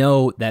 When we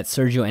know that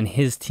Sergio and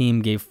his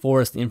team gave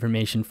Forrest the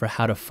information for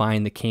how to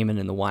find the caiman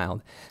in the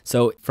wild.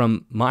 So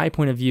from my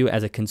point of view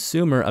as a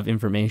consumer of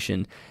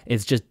information,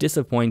 it's just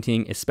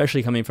disappointing,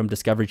 especially coming from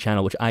Discovery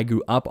Channel, which I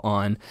grew up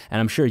on,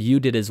 and I'm sure you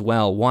did as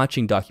well,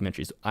 watching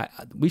documentaries.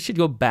 We should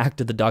go back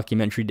to the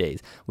documentary days.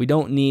 We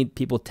don't need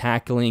people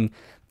tackling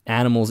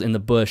animals in the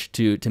bush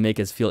to make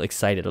us feel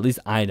excited. At least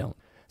I don't.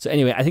 So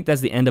anyway, I think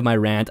that's the end of my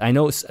rant. I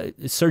know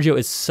Sergio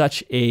is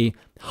such a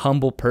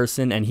humble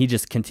person, and he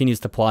just continues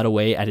to plod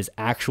away at his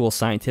actual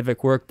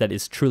scientific work that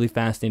is truly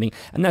fascinating.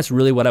 And that's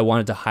really what I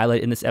wanted to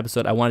highlight in this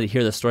episode. I wanted to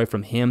hear the story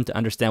from him to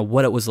understand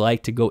what it was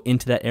like to go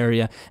into that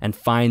area and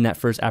find that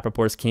first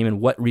Apaporis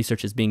caiman, what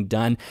research is being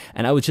done.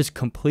 And I was just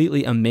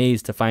completely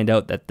amazed to find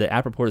out that the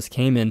Apaporis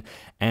caiman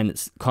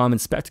and common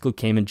spectacled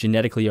caiman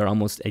genetically are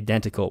almost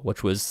identical,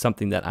 which was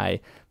something that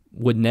I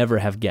would never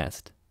have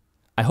guessed.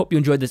 I hope you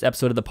enjoyed this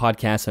episode of the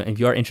podcast. And if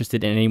you are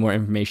interested in any more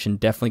information,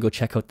 definitely go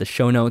check out the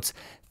show notes.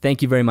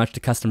 Thank you very much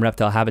to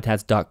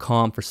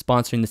CustomReptileHabitats.com for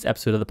sponsoring this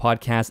episode of the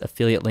podcast.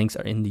 Affiliate links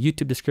are in the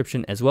YouTube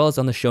description as well as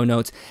on the show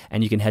notes.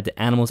 And you can head to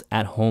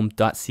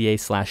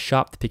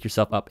animalsathome.ca/shop to pick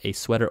yourself up a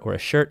sweater or a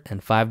shirt.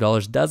 And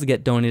 $5 does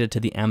get donated to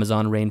the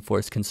Amazon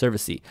Rainforest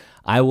Conservancy.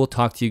 I will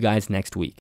talk to you guys next week.